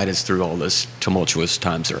going to guide us through all this tumultuous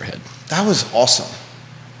times that are ahead. That was awesome.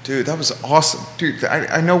 Dude, that was awesome. Dude,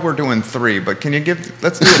 I know we're doing 3, but can you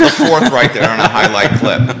let's do the 4th right there on a highlight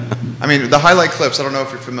clip. I mean, the highlight clips, I don't know if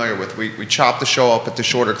you're familiar with, we chop the show up at the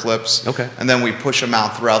shorter clips, okay, and then we push them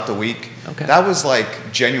out throughout the week. Okay. That was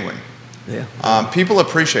like genuine. Yeah. People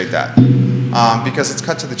appreciate that because it's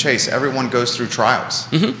cut to the chase. Everyone goes through trials.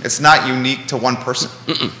 Mm-hmm. It's not unique to one person.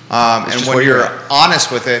 And when you're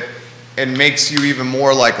honest with it, it makes you even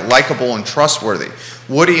more likable and trustworthy.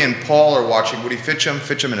 Woody and Paul are watching. Woody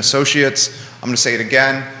Fincham and Associates. I'm going to say it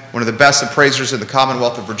again. One of the best appraisers in the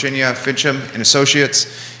Commonwealth of Virginia, Fincham and Associates.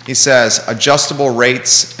 He says, adjustable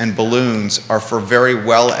rates and balloons are for very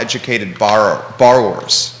well-educated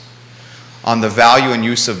borrowers on the value and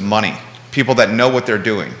use of money, people that know what they're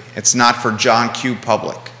doing. It's not for John Q.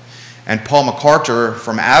 public. And Paul McCarter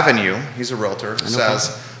from Avenue, he's a realtor,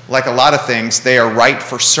 says, like a lot of things, they are right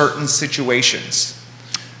for certain situations.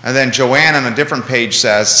 And then Joanne on a different page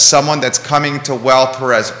says, someone that's coming to wealth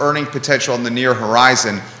or has earning potential in the near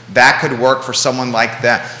horizon, that could work for someone like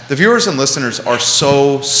that. The viewers and listeners are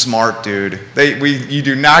so smart, dude. You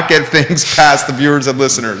do not get things past the viewers and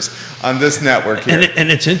listeners on this network here.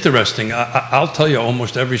 And it's interesting. I'll tell you,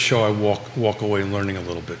 almost every show I walk away learning a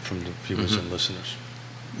little bit from the viewers and listeners.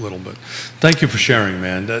 A little bit. Thank you for sharing,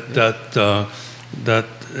 man.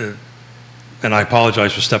 And I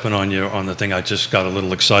apologize for stepping on you on the thing. I just got a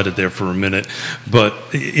little excited there for a minute. But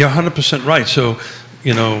you're 100% right. So,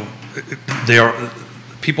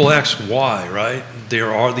 people ask why, right?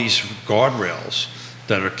 There are these guardrails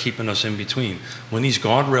that are keeping us in between. When these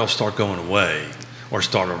guardrails start going away or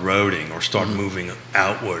start eroding or start moving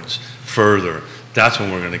outwards further, that's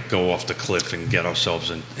when we're going to go off the cliff and get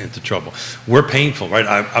ourselves into trouble. We're painful, right?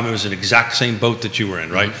 I was in the exact same boat that you were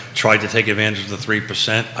in, right? Tried to take advantage of the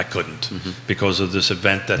 3%. I couldn't because of this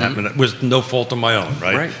event that happened. It was no fault of my own,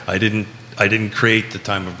 right? I didn't create the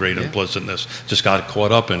time of great unpleasantness, just got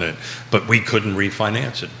caught up in it. But we couldn't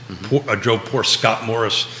refinance it. I drove poor Scott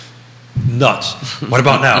Morris nuts. What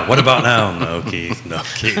about now? What about now? No, Keith. No,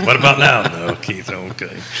 Keith. What about now? No, Keith.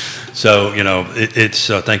 Okay. So, it's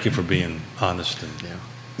thank you for being honest. And,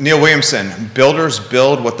 Neil Williamson, builders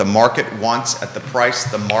build what the market wants at the price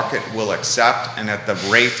the market will accept and at the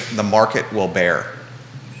rate the market will bear.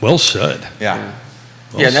 Well said. Yeah.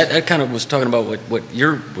 Yeah, and that kind of was talking about what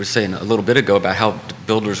you were saying a little bit ago about how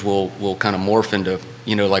builders will kind of morph into,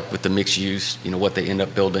 like with the mixed use, what they end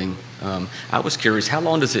up building. I was curious, how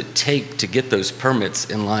long does it take to get those permits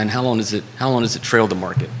in line? How long does it trail the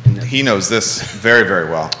market? He knows this very, very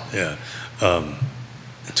well. Yeah.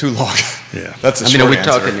 Too long. Yeah. That's a short answer.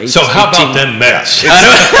 Talking so how about them Mets?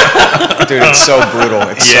 Dude, it's so brutal.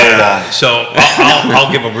 It's so long. So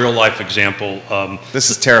I'll give a real life example. This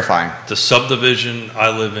is terrifying. The subdivision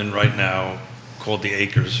I live in right now, called the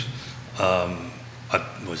Acres,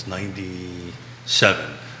 was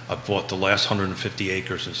 97. I bought the last 150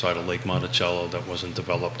 acres inside of Lake Monticello that wasn't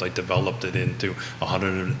developed. I developed it into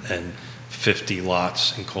 150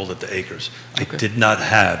 lots and called it the Acres. Okay. I did not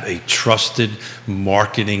have a trusted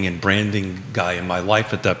marketing and branding guy in my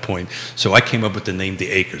life at that point, so I came up with the name The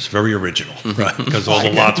Acres. Very original, right? Because all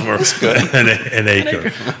the lots were an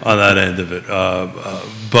acre on that end of it.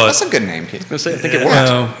 But that's a good name, Keith. I think it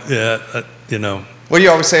worked. What do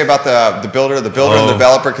you always say about the builder? The builder and the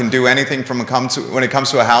developer can do anything when it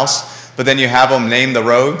comes to a house, but then you have them name the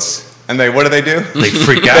roads. And what do? They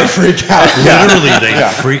freak out. They freak out. Literally, they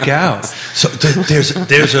freak out. So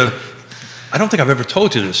there's a, I don't think I've ever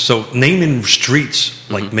told you this. So naming streets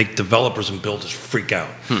make developers and builders freak out.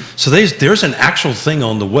 So there's an actual thing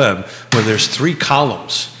on the web where there's 3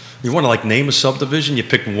 columns. You want to name a subdivision, you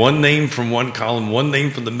pick one name from one column, one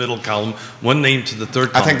name from the middle column, one name to the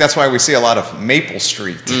third column. I think that's why we see a lot of Maple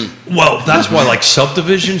Street. Well, that's why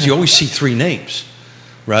subdivisions, you always see 3 names.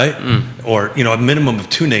 Right? Or, a minimum of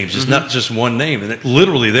 2 names. It's not just one name. And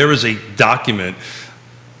literally, there is a document.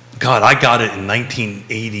 God, I got it in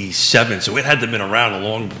 1987, so it had to have been around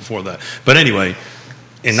long before that. But anyway,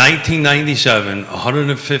 In 1997,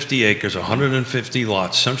 150 acres, 150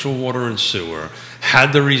 lots, central water and sewer,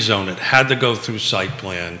 had to rezone it, had to go through site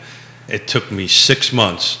plan. It took me 6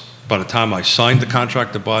 months by the time I signed the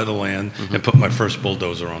contract to buy the land and put my first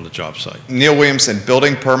bulldozer on the job site. Neil Williamson,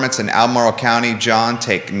 building permits in Albemarle County, John,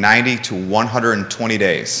 take 90 to 120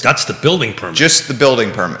 days. That's the building permit. Just the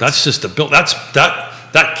building permit. That's just the build.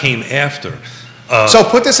 That came after. So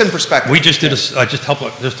put this in perspective. We just did just to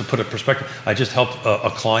put it in perspective, I just helped a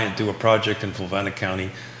client do a project in Fluvanna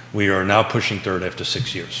County. We are now pushing third after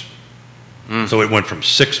 6 years. So it went from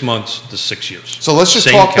 6 months to 6 years. So let's just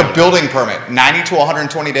talk the building permit, 90 to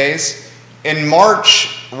 120 days. In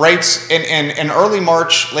March, rates, in early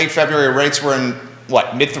March, late February, rates were in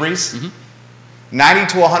what, mid threes? 90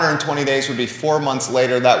 to 120 days would be 4 months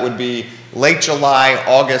later. That would be late July,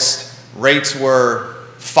 August. Rates were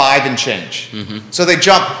 5 and change. So they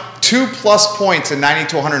jumped 2+ points in 90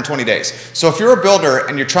 to 120 days. So if you're a builder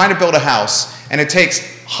and you're trying to build a house and it takes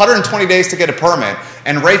 120 days to get a permit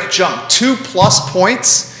and rates jump 2+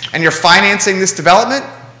 points and you're financing this development,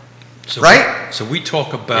 right? So we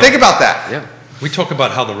talk about... Think about that. Yeah. We talk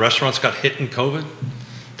about how the restaurants got hit in COVID.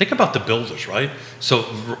 Think about the builders, right? So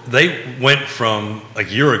they went from a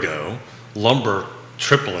year ago, lumber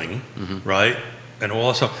tripling, right? And all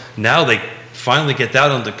that stuff. Now they finally get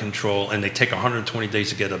that under control and they take 120 days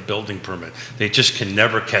to get a building permit. They just can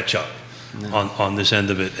never catch up on this end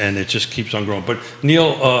of it, and it just keeps on growing. But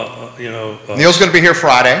Neil, Neil's going to be here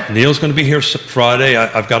Friday. Neil's going to be here Friday.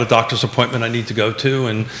 I've got a doctor's appointment I need to go to,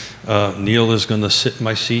 and Neil is going to sit in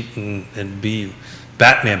my seat and be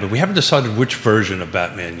Batman. But we haven't decided which version of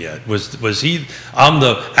Batman yet. Was he? I'm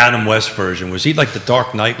the Adam West version. Was he like the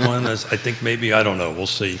Dark Knight one? I think maybe, I don't know. We'll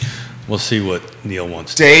see. We'll see what Neil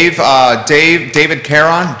wants. David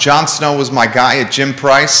Caron, Jon Snow was my guy at Jim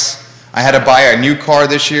Price. I had to buy a new car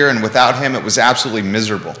this year, and without him, it was absolutely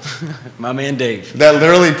miserable. My man Dave. That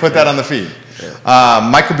literally put that on the feed.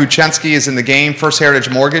 Michael Buchensky is in the game, First Heritage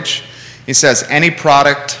Mortgage. He says, any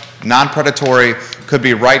product, non-predatory, could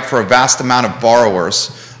be right for a vast amount of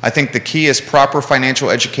borrowers. I think the key is proper financial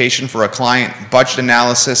education for a client, budget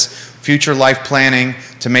analysis, future life planning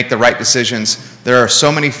to make the right decisions. There are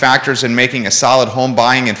so many factors in making a solid home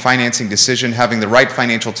buying and financing decision. Having the right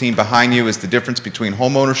financial team behind you is the difference between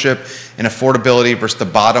home ownership and affordability versus the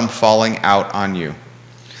bottom falling out on you.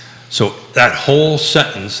 So that whole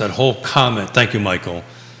sentence, that whole comment, thank you, Michael,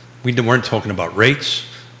 we weren't talking about rates.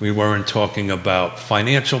 We weren't talking about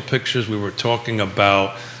financial pictures. We were talking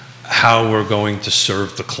about how we're going to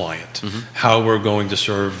serve the client, how we're going to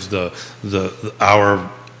serve our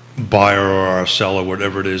buyer or our seller,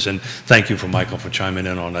 whatever it is. And thank you for Michael for chiming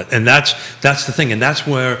in on that. And that's the thing. And that's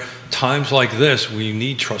where times like this, we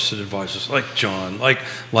need trusted advisors like John,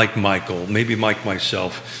 like Michael, maybe Mike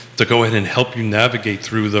myself, to go ahead and help you navigate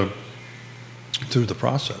through the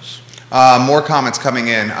process. More comments coming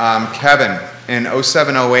in. Kevin, in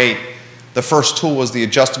 07-08, the first tool was the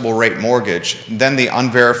adjustable rate mortgage, then the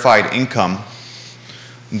unverified income,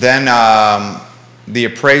 then the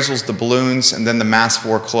appraisals, the balloons, and then the mass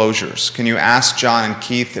foreclosures. Can you ask John and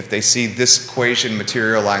Keith if they see this equation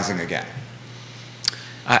materializing again?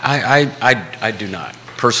 I do not.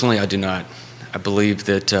 Personally, I do not. I believe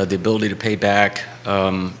that the ability to pay back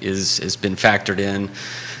has been factored in.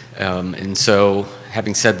 And so,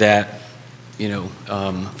 having said that,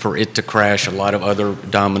 for it to crash, a lot of other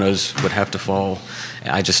dominoes would have to fall.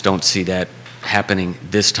 I just don't see that happening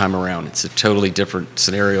this time around. It's a totally different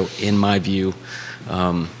scenario in my view.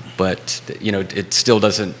 But it still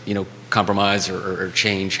doesn't compromise or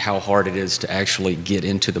change how hard it is to actually get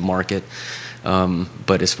into the market.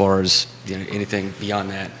 But as far as anything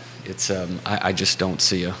beyond that, it's I just don't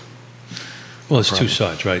see a well. It's problem. Two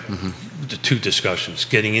sides, right? The two discussions.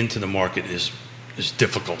 Getting into the market is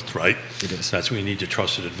difficult, right? It is. That's where you need your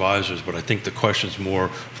trusted advisors. But I think the question's more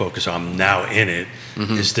focused on, I'm now in it.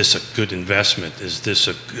 Is this a good investment?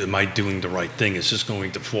 Am I doing the right thing? Is this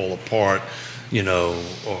going to fall apart?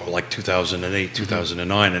 Or like 2008,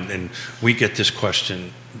 2009, and we get this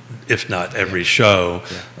question, if not every show,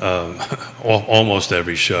 almost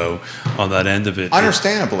every show on that end of it.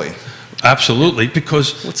 Understandably. Absolutely,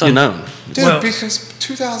 because... What's unknown? Dude, because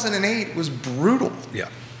 2008 was brutal. Yeah.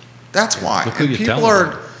 That's why. Look who and you're people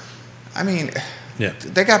telling. are, I mean, yeah.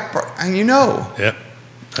 They got, and Yeah,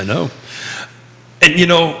 I know. And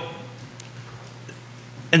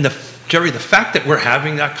and Jerry, the fact that we're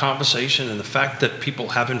having that conversation and the fact that people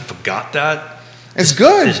haven't forgot that it's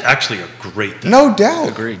good. Is actually a great thing. No doubt.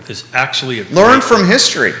 Agreed. It's actually a learn from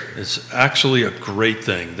history. It's actually a great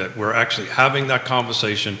thing that we're actually having that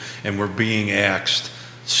conversation and we're being asked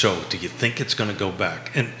So do you think it's going to go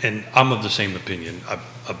back? And I'm of the same opinion. I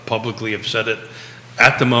publicly have said it.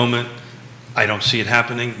 At the moment, I don't see it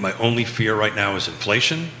happening. My only fear right now is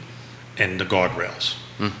inflation and the guardrails.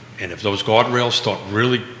 And if those guardrails start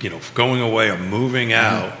really, going away or moving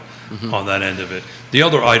out on that end of it. The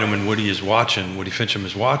other item, and Woody Fincham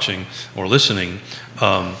is watching or listening,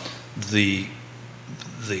 the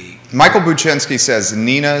Michael Buchinski says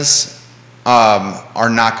Nina's are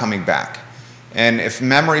not coming back. And if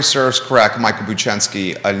memory serves correct, Michael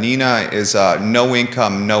Buchinski, a Nina is a no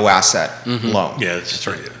income, no asset loan. Yeah, that's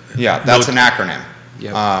right. Yeah, that's an acronym.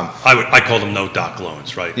 Yep. I call them no doc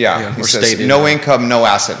loans, right? Yeah, he says no income, no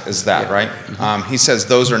asset is that, right? He says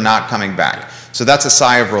those are not coming back. So that's a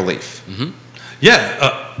sigh of relief.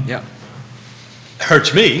 Yeah.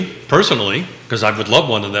 Hurts me personally because I would love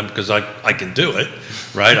one of them because I can do it,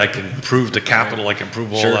 right? I can prove the capital, I can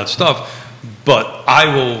prove all that stuff. But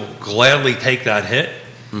I will gladly take that hit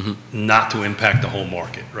not to impact the whole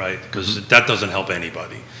market, right? Because that doesn't help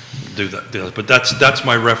anybody do that. But that's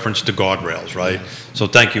my reference to guardrails, right? So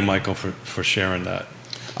thank you, Michael, for sharing that.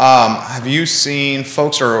 Have you seen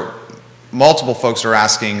multiple folks are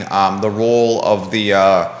asking the role of the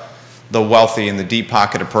wealthy and the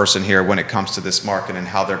deep-pocketed person here when it comes to this market and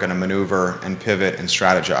how they're going to maneuver and pivot and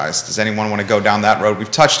strategize. Does anyone want to go down that road?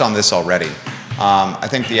 We've touched on this already. I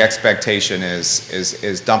think the expectation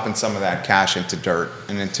is dumping some of that cash into dirt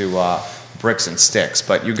and into bricks and sticks,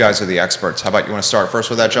 but you guys are the experts. How about you want to start first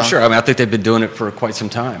with that, John? Sure. I mean, I think they've been doing it for quite some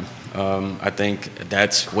time. I think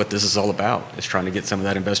that's what this is all about, is trying to get some of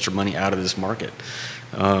that investor money out of this market.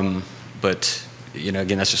 But,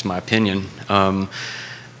 again, that's just my opinion.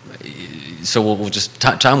 So we'll just,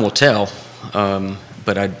 time will tell.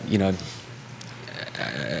 But I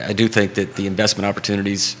do think that the investment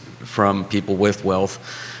opportunities from people with wealth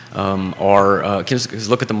are, because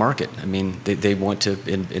look at the market. I mean, they want to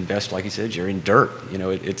invest, like you said, Jerry, in dirt.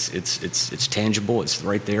 It's tangible. It's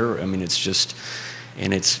right there. I mean, it's just,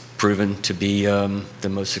 and it's proven to be the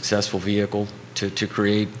most successful vehicle to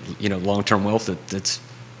create, long-term wealth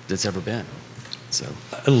that's ever been. So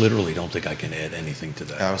I literally don't think I can add anything to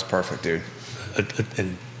that. That was perfect, dude.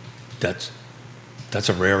 And that's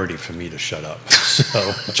a rarity for me to shut up.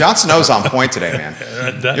 So Jon Snow's on point today, man.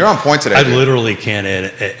 You're on point today. I dude. literally can't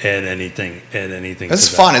add anything. This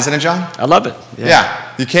is fun, isn't it, John? I love it. Yeah.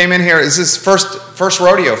 You came in here. This is first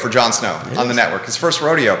rodeo for Jon Snow on the network. His first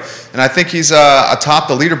rodeo, and I think he's atop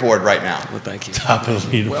the leaderboard right now. Well, thank you. Top of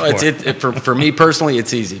the leaderboard. Well, for me personally,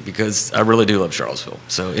 it's easy because I really do love Charlottesville.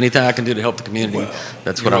 So anything I can do to help the community,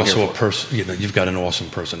 that's what I'm here for. You've got an awesome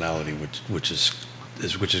personality, which is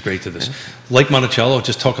great to this. Lake Monticello,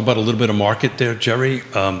 just talk about a little bit of market there, Jerry.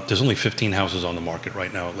 There's only 15 houses on the market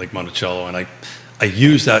right now at Lake Monticello, and I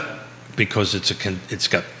use that because it's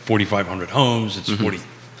got 4,500 homes. It's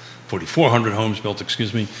 4,400 homes built,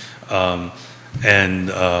 excuse me, and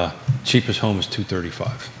cheapest home is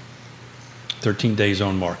 $235. 13 days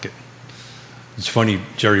on market. It's funny,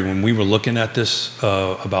 Jerry, when we were looking at this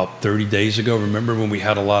about 30 days ago, remember when we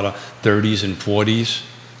had a lot of 30s and 40s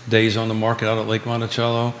days on the market out at Lake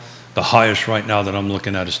Monticello? The highest right now that I'm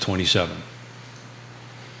looking at is 27.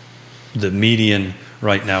 The median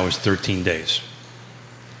right now is 13 days.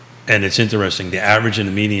 And it's interesting, the average and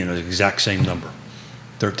the median are the exact same number,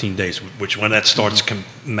 13 days, which when that starts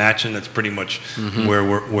matching, that's pretty much where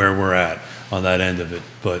we're at on that end of it.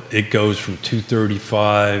 But it goes from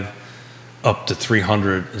 235 up to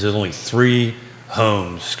 300. There's only 4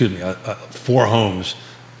 homes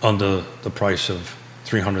under the price of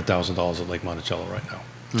 $300,000 at Lake Monticello right now.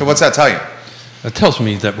 So what's that tell you? That tells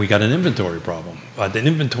me that we got an inventory problem. The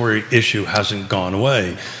inventory issue hasn't gone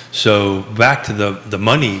away. So back to the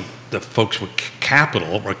money, the folks with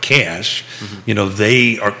capital or cash,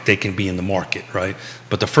 they can be in the market, right?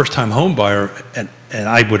 But the first-time home buyer, and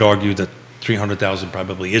I would argue that 300,000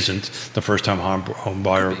 probably isn't the first-time home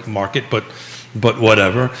buyer market, but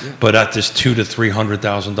whatever. Yeah. But at this $200,000 to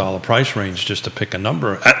 $300,000 price range, just to pick a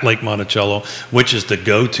number, at Lake Monticello, which is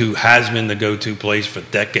has been the go-to place for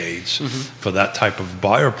decades for that type of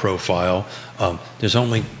buyer profile, there's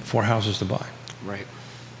only 4 houses to buy. Right.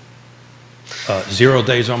 0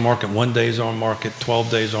 days on market, 1 days on market, 12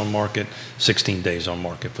 days on market, 16 days on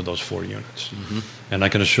market for those 4 units. And I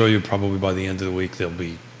can assure you, probably by the end of the week, they'll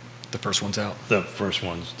be the first ones out. The first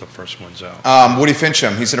ones out. Woody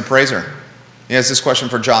Fincham, he's an appraiser. He has this question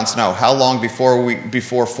for Jon Snow. How long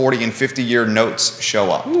before 40 and 50-year notes show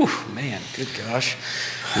up? Ooh, man, good gosh.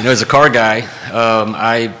 As a car guy,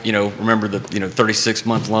 I remember the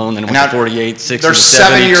 36-month loan, then it went to 48, 60, there's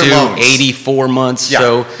 72, 7-year loans. 84 months. Yeah.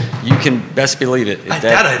 So you can best believe it.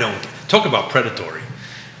 That I don't. Talk about predatory.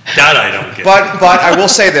 That I don't get. But I will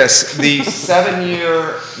say this: the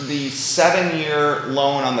 7-year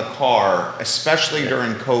loan on the car, especially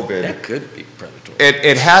during COVID, That could be predatory.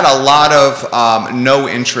 it had a lot of no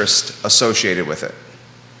interest associated with it.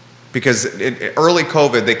 Because early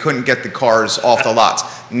COVID, they couldn't get the cars off the lots.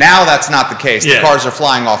 Now that's not the case. Yeah. The cars are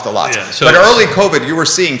flying off the lots. Yeah, so but early COVID, you were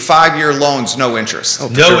seeing 5-year loans, no interest.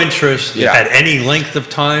 No interest Yeah. at any length of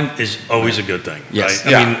time is always a good thing, Yes.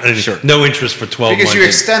 right? Yeah, I mean, sure. no interest for 12 Because months. you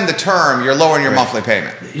extend the term, you're lowering your monthly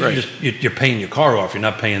payment. You're paying your car off. You're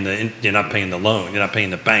not paying the loan. You're not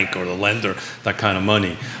paying the bank or the lender that kind of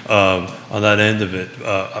money on that end of it.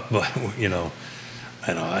 But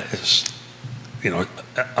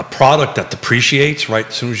a product that depreciates right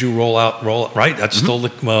as soon as you roll it right. That's still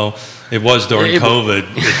it was during COVID.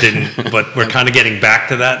 It didn't, but we're kind of getting back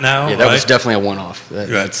to that now. Yeah, that was right? definitely a one-off.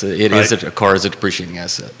 A car is a depreciating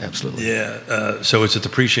asset, absolutely. Yeah, so it's a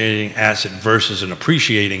depreciating asset versus an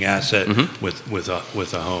appreciating asset with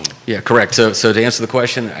a home. Yeah, correct. So to answer the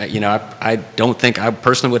question, I don't think I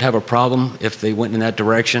personally would have a problem if they went in that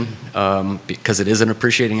direction because it is an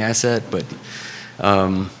appreciating asset, but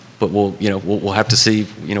we'll have to see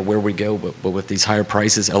where we go. But with these higher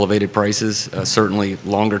prices, elevated prices, certainly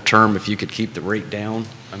longer term, if you could keep the rate down,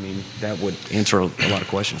 I mean that would answer a lot of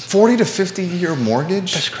questions. 40 to 50-year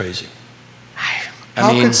mortgage? That's crazy.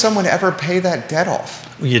 How could someone ever pay that debt off?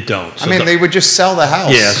 You don't. So they would just sell the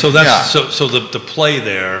house. Yeah. So that's so the play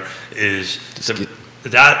there is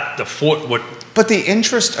what. But the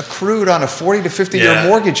interest accrued on a 40 to 50-year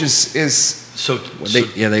mortgage is so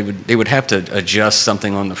they would have to adjust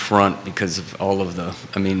something on the front because of all of the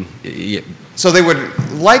So they would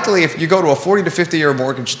likely, if you go to a 40 to 50-year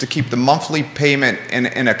mortgage to keep the monthly payment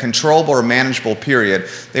in a controllable or manageable period,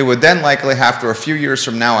 they would then likely have to, a few years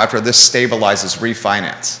from now, after this stabilizes,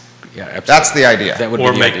 refinance. Yeah, absolutely. That's the idea. That would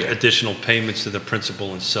or be make the idea. additional payments to the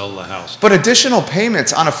principal and sell the house. But additional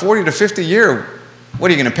payments on a 40 to 50-year, what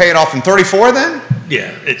are you going to pay it off in 34 then?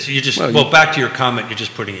 Yeah, back to your comment, you're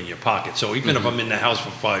just putting it in your pocket. So even if I'm in the house for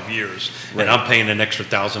 5 years and I'm paying an extra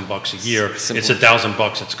 $1,000 a year, it's $1,000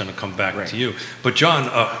 that's going to come back to you. But John,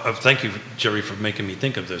 thank you, Jerry, for making me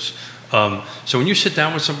think of this. So when you sit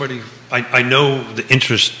down with somebody, I know the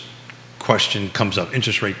interest rate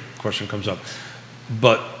question comes up,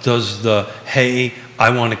 but does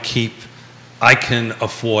I can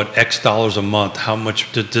afford X dollars a month, how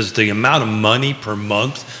much, does the amount of money per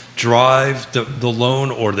month drive the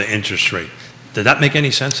loan or the interest rate? Did that make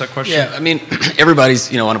any sense, that question? Yeah, I mean,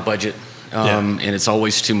 everybody's on a budget, and it's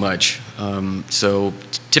always too much. So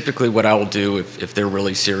typically what I will do if they're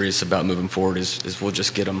really serious about moving forward is we'll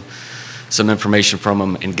just get them some information from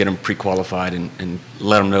them and get them pre-qualified and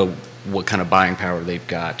let them know what kind of buying power they've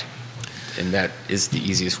got. And that is the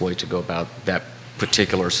easiest way to go about that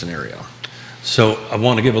particular scenario. So I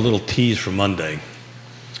want to give a little tease for Monday.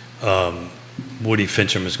 Woody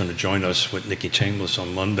Fincham is going to join us with Nikki Chambliss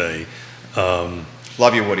on Monday.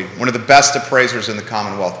 Love you, Woody. One of the best appraisers in the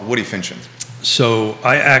Commonwealth, Woody Fincham. So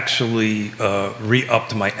I actually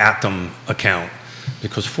re-upped my Atom account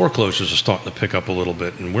because foreclosures are starting to pick up a little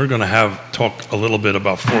bit, and we're going to talk a little bit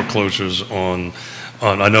about foreclosures on.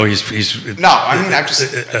 I know he's. No, I mean I'm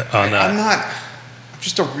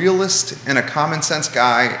just a realist and a common sense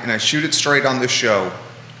guy, and I shoot it straight on this show.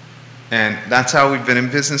 And that's how we've been in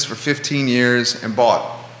business for 15 years and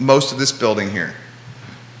bought most of this building here.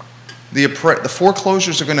 The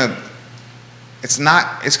foreclosures are it's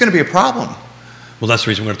going to be a problem. Well, that's the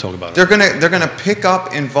reason we're going to talk about it. They're going to pick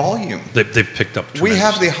up in volume. They've picked up tremendously. We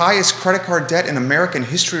have the highest credit card debt in American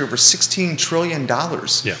history, over $16 trillion.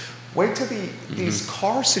 Yeah. Wait till these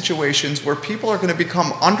car situations where people are going to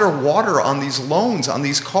become underwater on these loans, on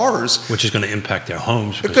these cars. Which is going to impact their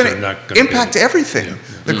homes. It's going to impact everything. Yeah.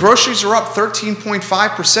 The groceries are up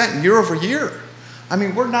 13.5% year over year. I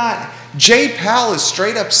mean, Jay Powell is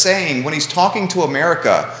straight up saying when he's talking to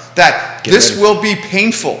America that this will be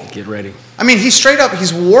painful. Get ready. I mean, he's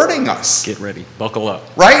warning us. Get ready. Buckle up.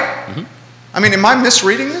 Right? Mm-hmm. I mean, am I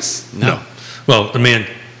misreading this? No. Well, the man,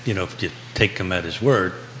 if you take him at his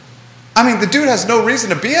word. I mean, the dude has no reason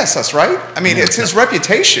to BS us, right? I mean, it's his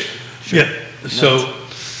reputation. Sure. Yeah. So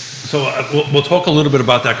we'll talk a little bit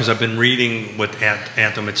about that because I've been reading with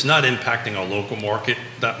Anthem. It's not impacting our local market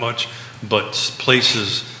that much, but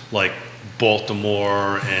places like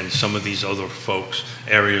Baltimore and some of these other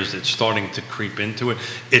areas that's starting to creep into it.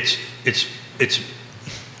 It's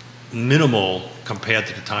minimal compared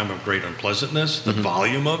to the time of great unpleasantness, the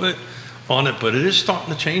volume of it on it, but it is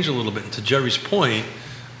starting to change a little bit. And to Jerry's point,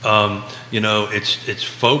 it's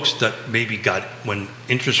folks that maybe when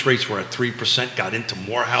interest rates were at 3%, got into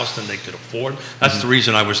more house than they could afford. That's the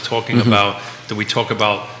reason I was talking about, that we talk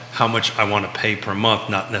about how much I want to pay per month,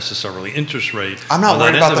 not necessarily interest rate. I'm not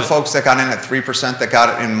worried about the folks that got in at 3% that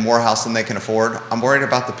got it in more house than they can afford. I'm worried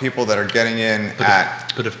about the people that are getting in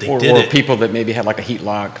but if they or did it, people that maybe had like a heat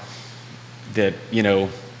lock that, you know,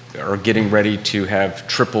 are getting ready to have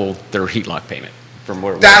triple their heat lock payment. From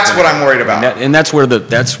where that's what I'm worried about. And that's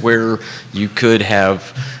where you could have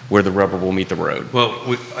where the rubber will meet the road.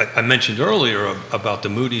 well, I mentioned earlier about the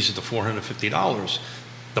Moody's at the $450.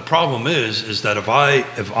 The problem is that if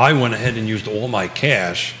I went ahead and used all my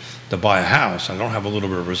cash to buy a house, I don't have a little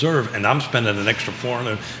bit of reserve, and I'm spending an extra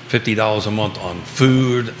 $450 a month on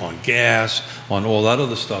food, on gas, on all that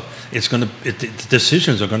other stuff.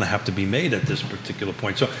 Decisions are going to have to be made at this particular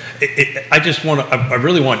point. So I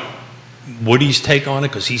really want Woody's take on it,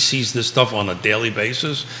 because he sees this stuff on a daily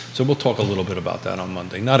basis. So we'll talk a little bit about that on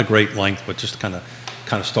Monday. Not a great length, but just kind of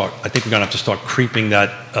start. I think we're going to have to start creeping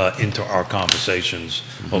that into our conversations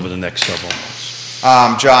over the next several months.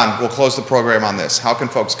 John, we'll close the program on this. How can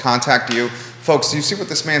folks contact you? Folks, do you see what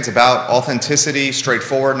this man's about? Authenticity,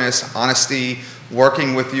 straightforwardness, honesty,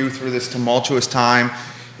 working with you through this tumultuous time.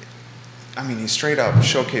 I mean, he straight up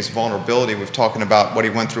showcased vulnerability with talking about what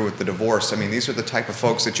he went through with the divorce. I mean, these are the type of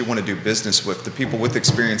folks that you want to do business with, the people with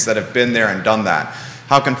experience that have been there and done that.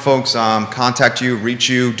 How can folks contact you, reach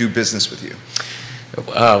you, do business with you?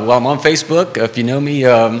 Well, I'm on Facebook. If you know me,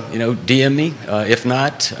 DM me. If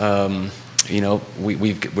not,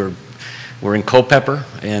 we're in Culpeper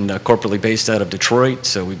and corporately based out of Detroit.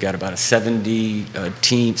 So we've got about a 70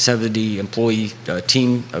 employee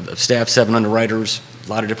team of staff, 7 underwriters, a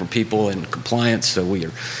lot of different people in compliance. So we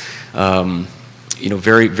are,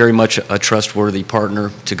 very, very much a trustworthy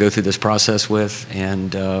partner to go through this process with.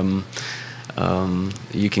 And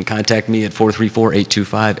you can contact me at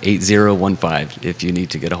 434-825-8015 if you need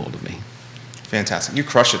to get a hold of me. Fantastic. You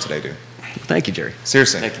crushed it today, dude. Thank you, Jerry.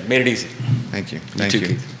 Seriously. Thank you. Made it easy. Thank you. You Thank too, you.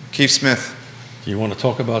 Keith. Keith Smith. Do you want to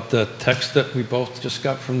talk about the text that we both just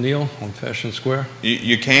got from Neil on Fashion Square?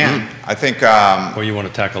 You can. I think. Or you want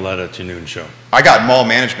to tackle that at your noon show? I got mall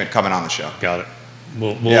management coming on the show. Got it.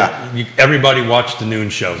 Yeah. Everybody watch the noon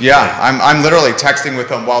show. Yeah, I'm literally texting with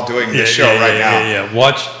them while doing this show right now. Yeah.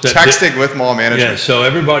 Watch texting with mall management. Yeah. So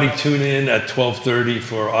everybody tune in at 12:30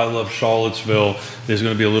 for I Love Charlottesville. There's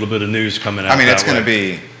going to be a little bit of news coming out. I mean, it's going to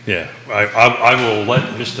be. Yeah. I will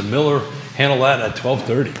let Mr. Miller handle that at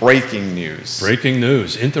 12:30. Breaking news. Breaking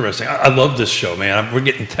news. Interesting. I love this show, man. We're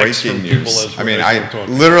getting texts from people as we're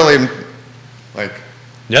talking. Literally, like.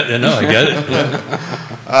 Yeah. No, I get it.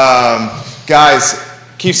 Yeah. Guys,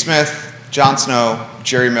 Keith Smith, John Snow,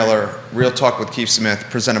 Jerry Miller, Real Talk with Keith Smith,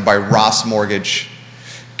 presented by Ross Mortgage,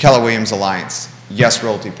 Keller Williams Alliance, Yes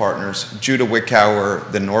Realty Partners, Judah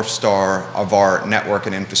Wickower, the North Star of our network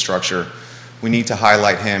and infrastructure. We need to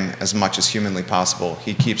highlight him as much as humanly possible.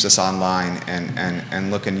 He keeps us online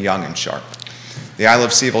and looking young and sharp. The I Love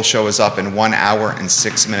CVille show is up in 1 hour and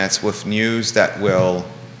 6 minutes with news that will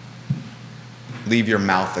leave your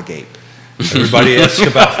mouth agape. Everybody ask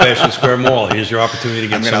about Fashion Square Mall. Here's your opportunity to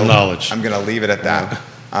get some knowledge. I'm going to leave it at that.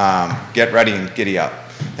 Get ready and giddy up.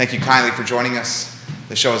 Thank you kindly for joining us.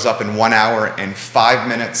 The show is up in 1 hour and 5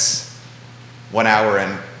 minutes, 1 hour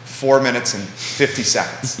and 4 minutes and 50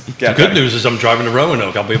 seconds. The good news is I'm driving to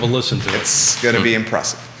Roanoke. I'll be able to listen to it. It's going to be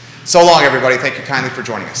impressive. So long, everybody. Thank you kindly for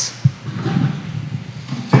joining us.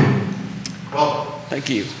 Well, thank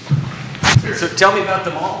you. So tell me about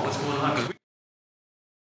the mall. What's going on?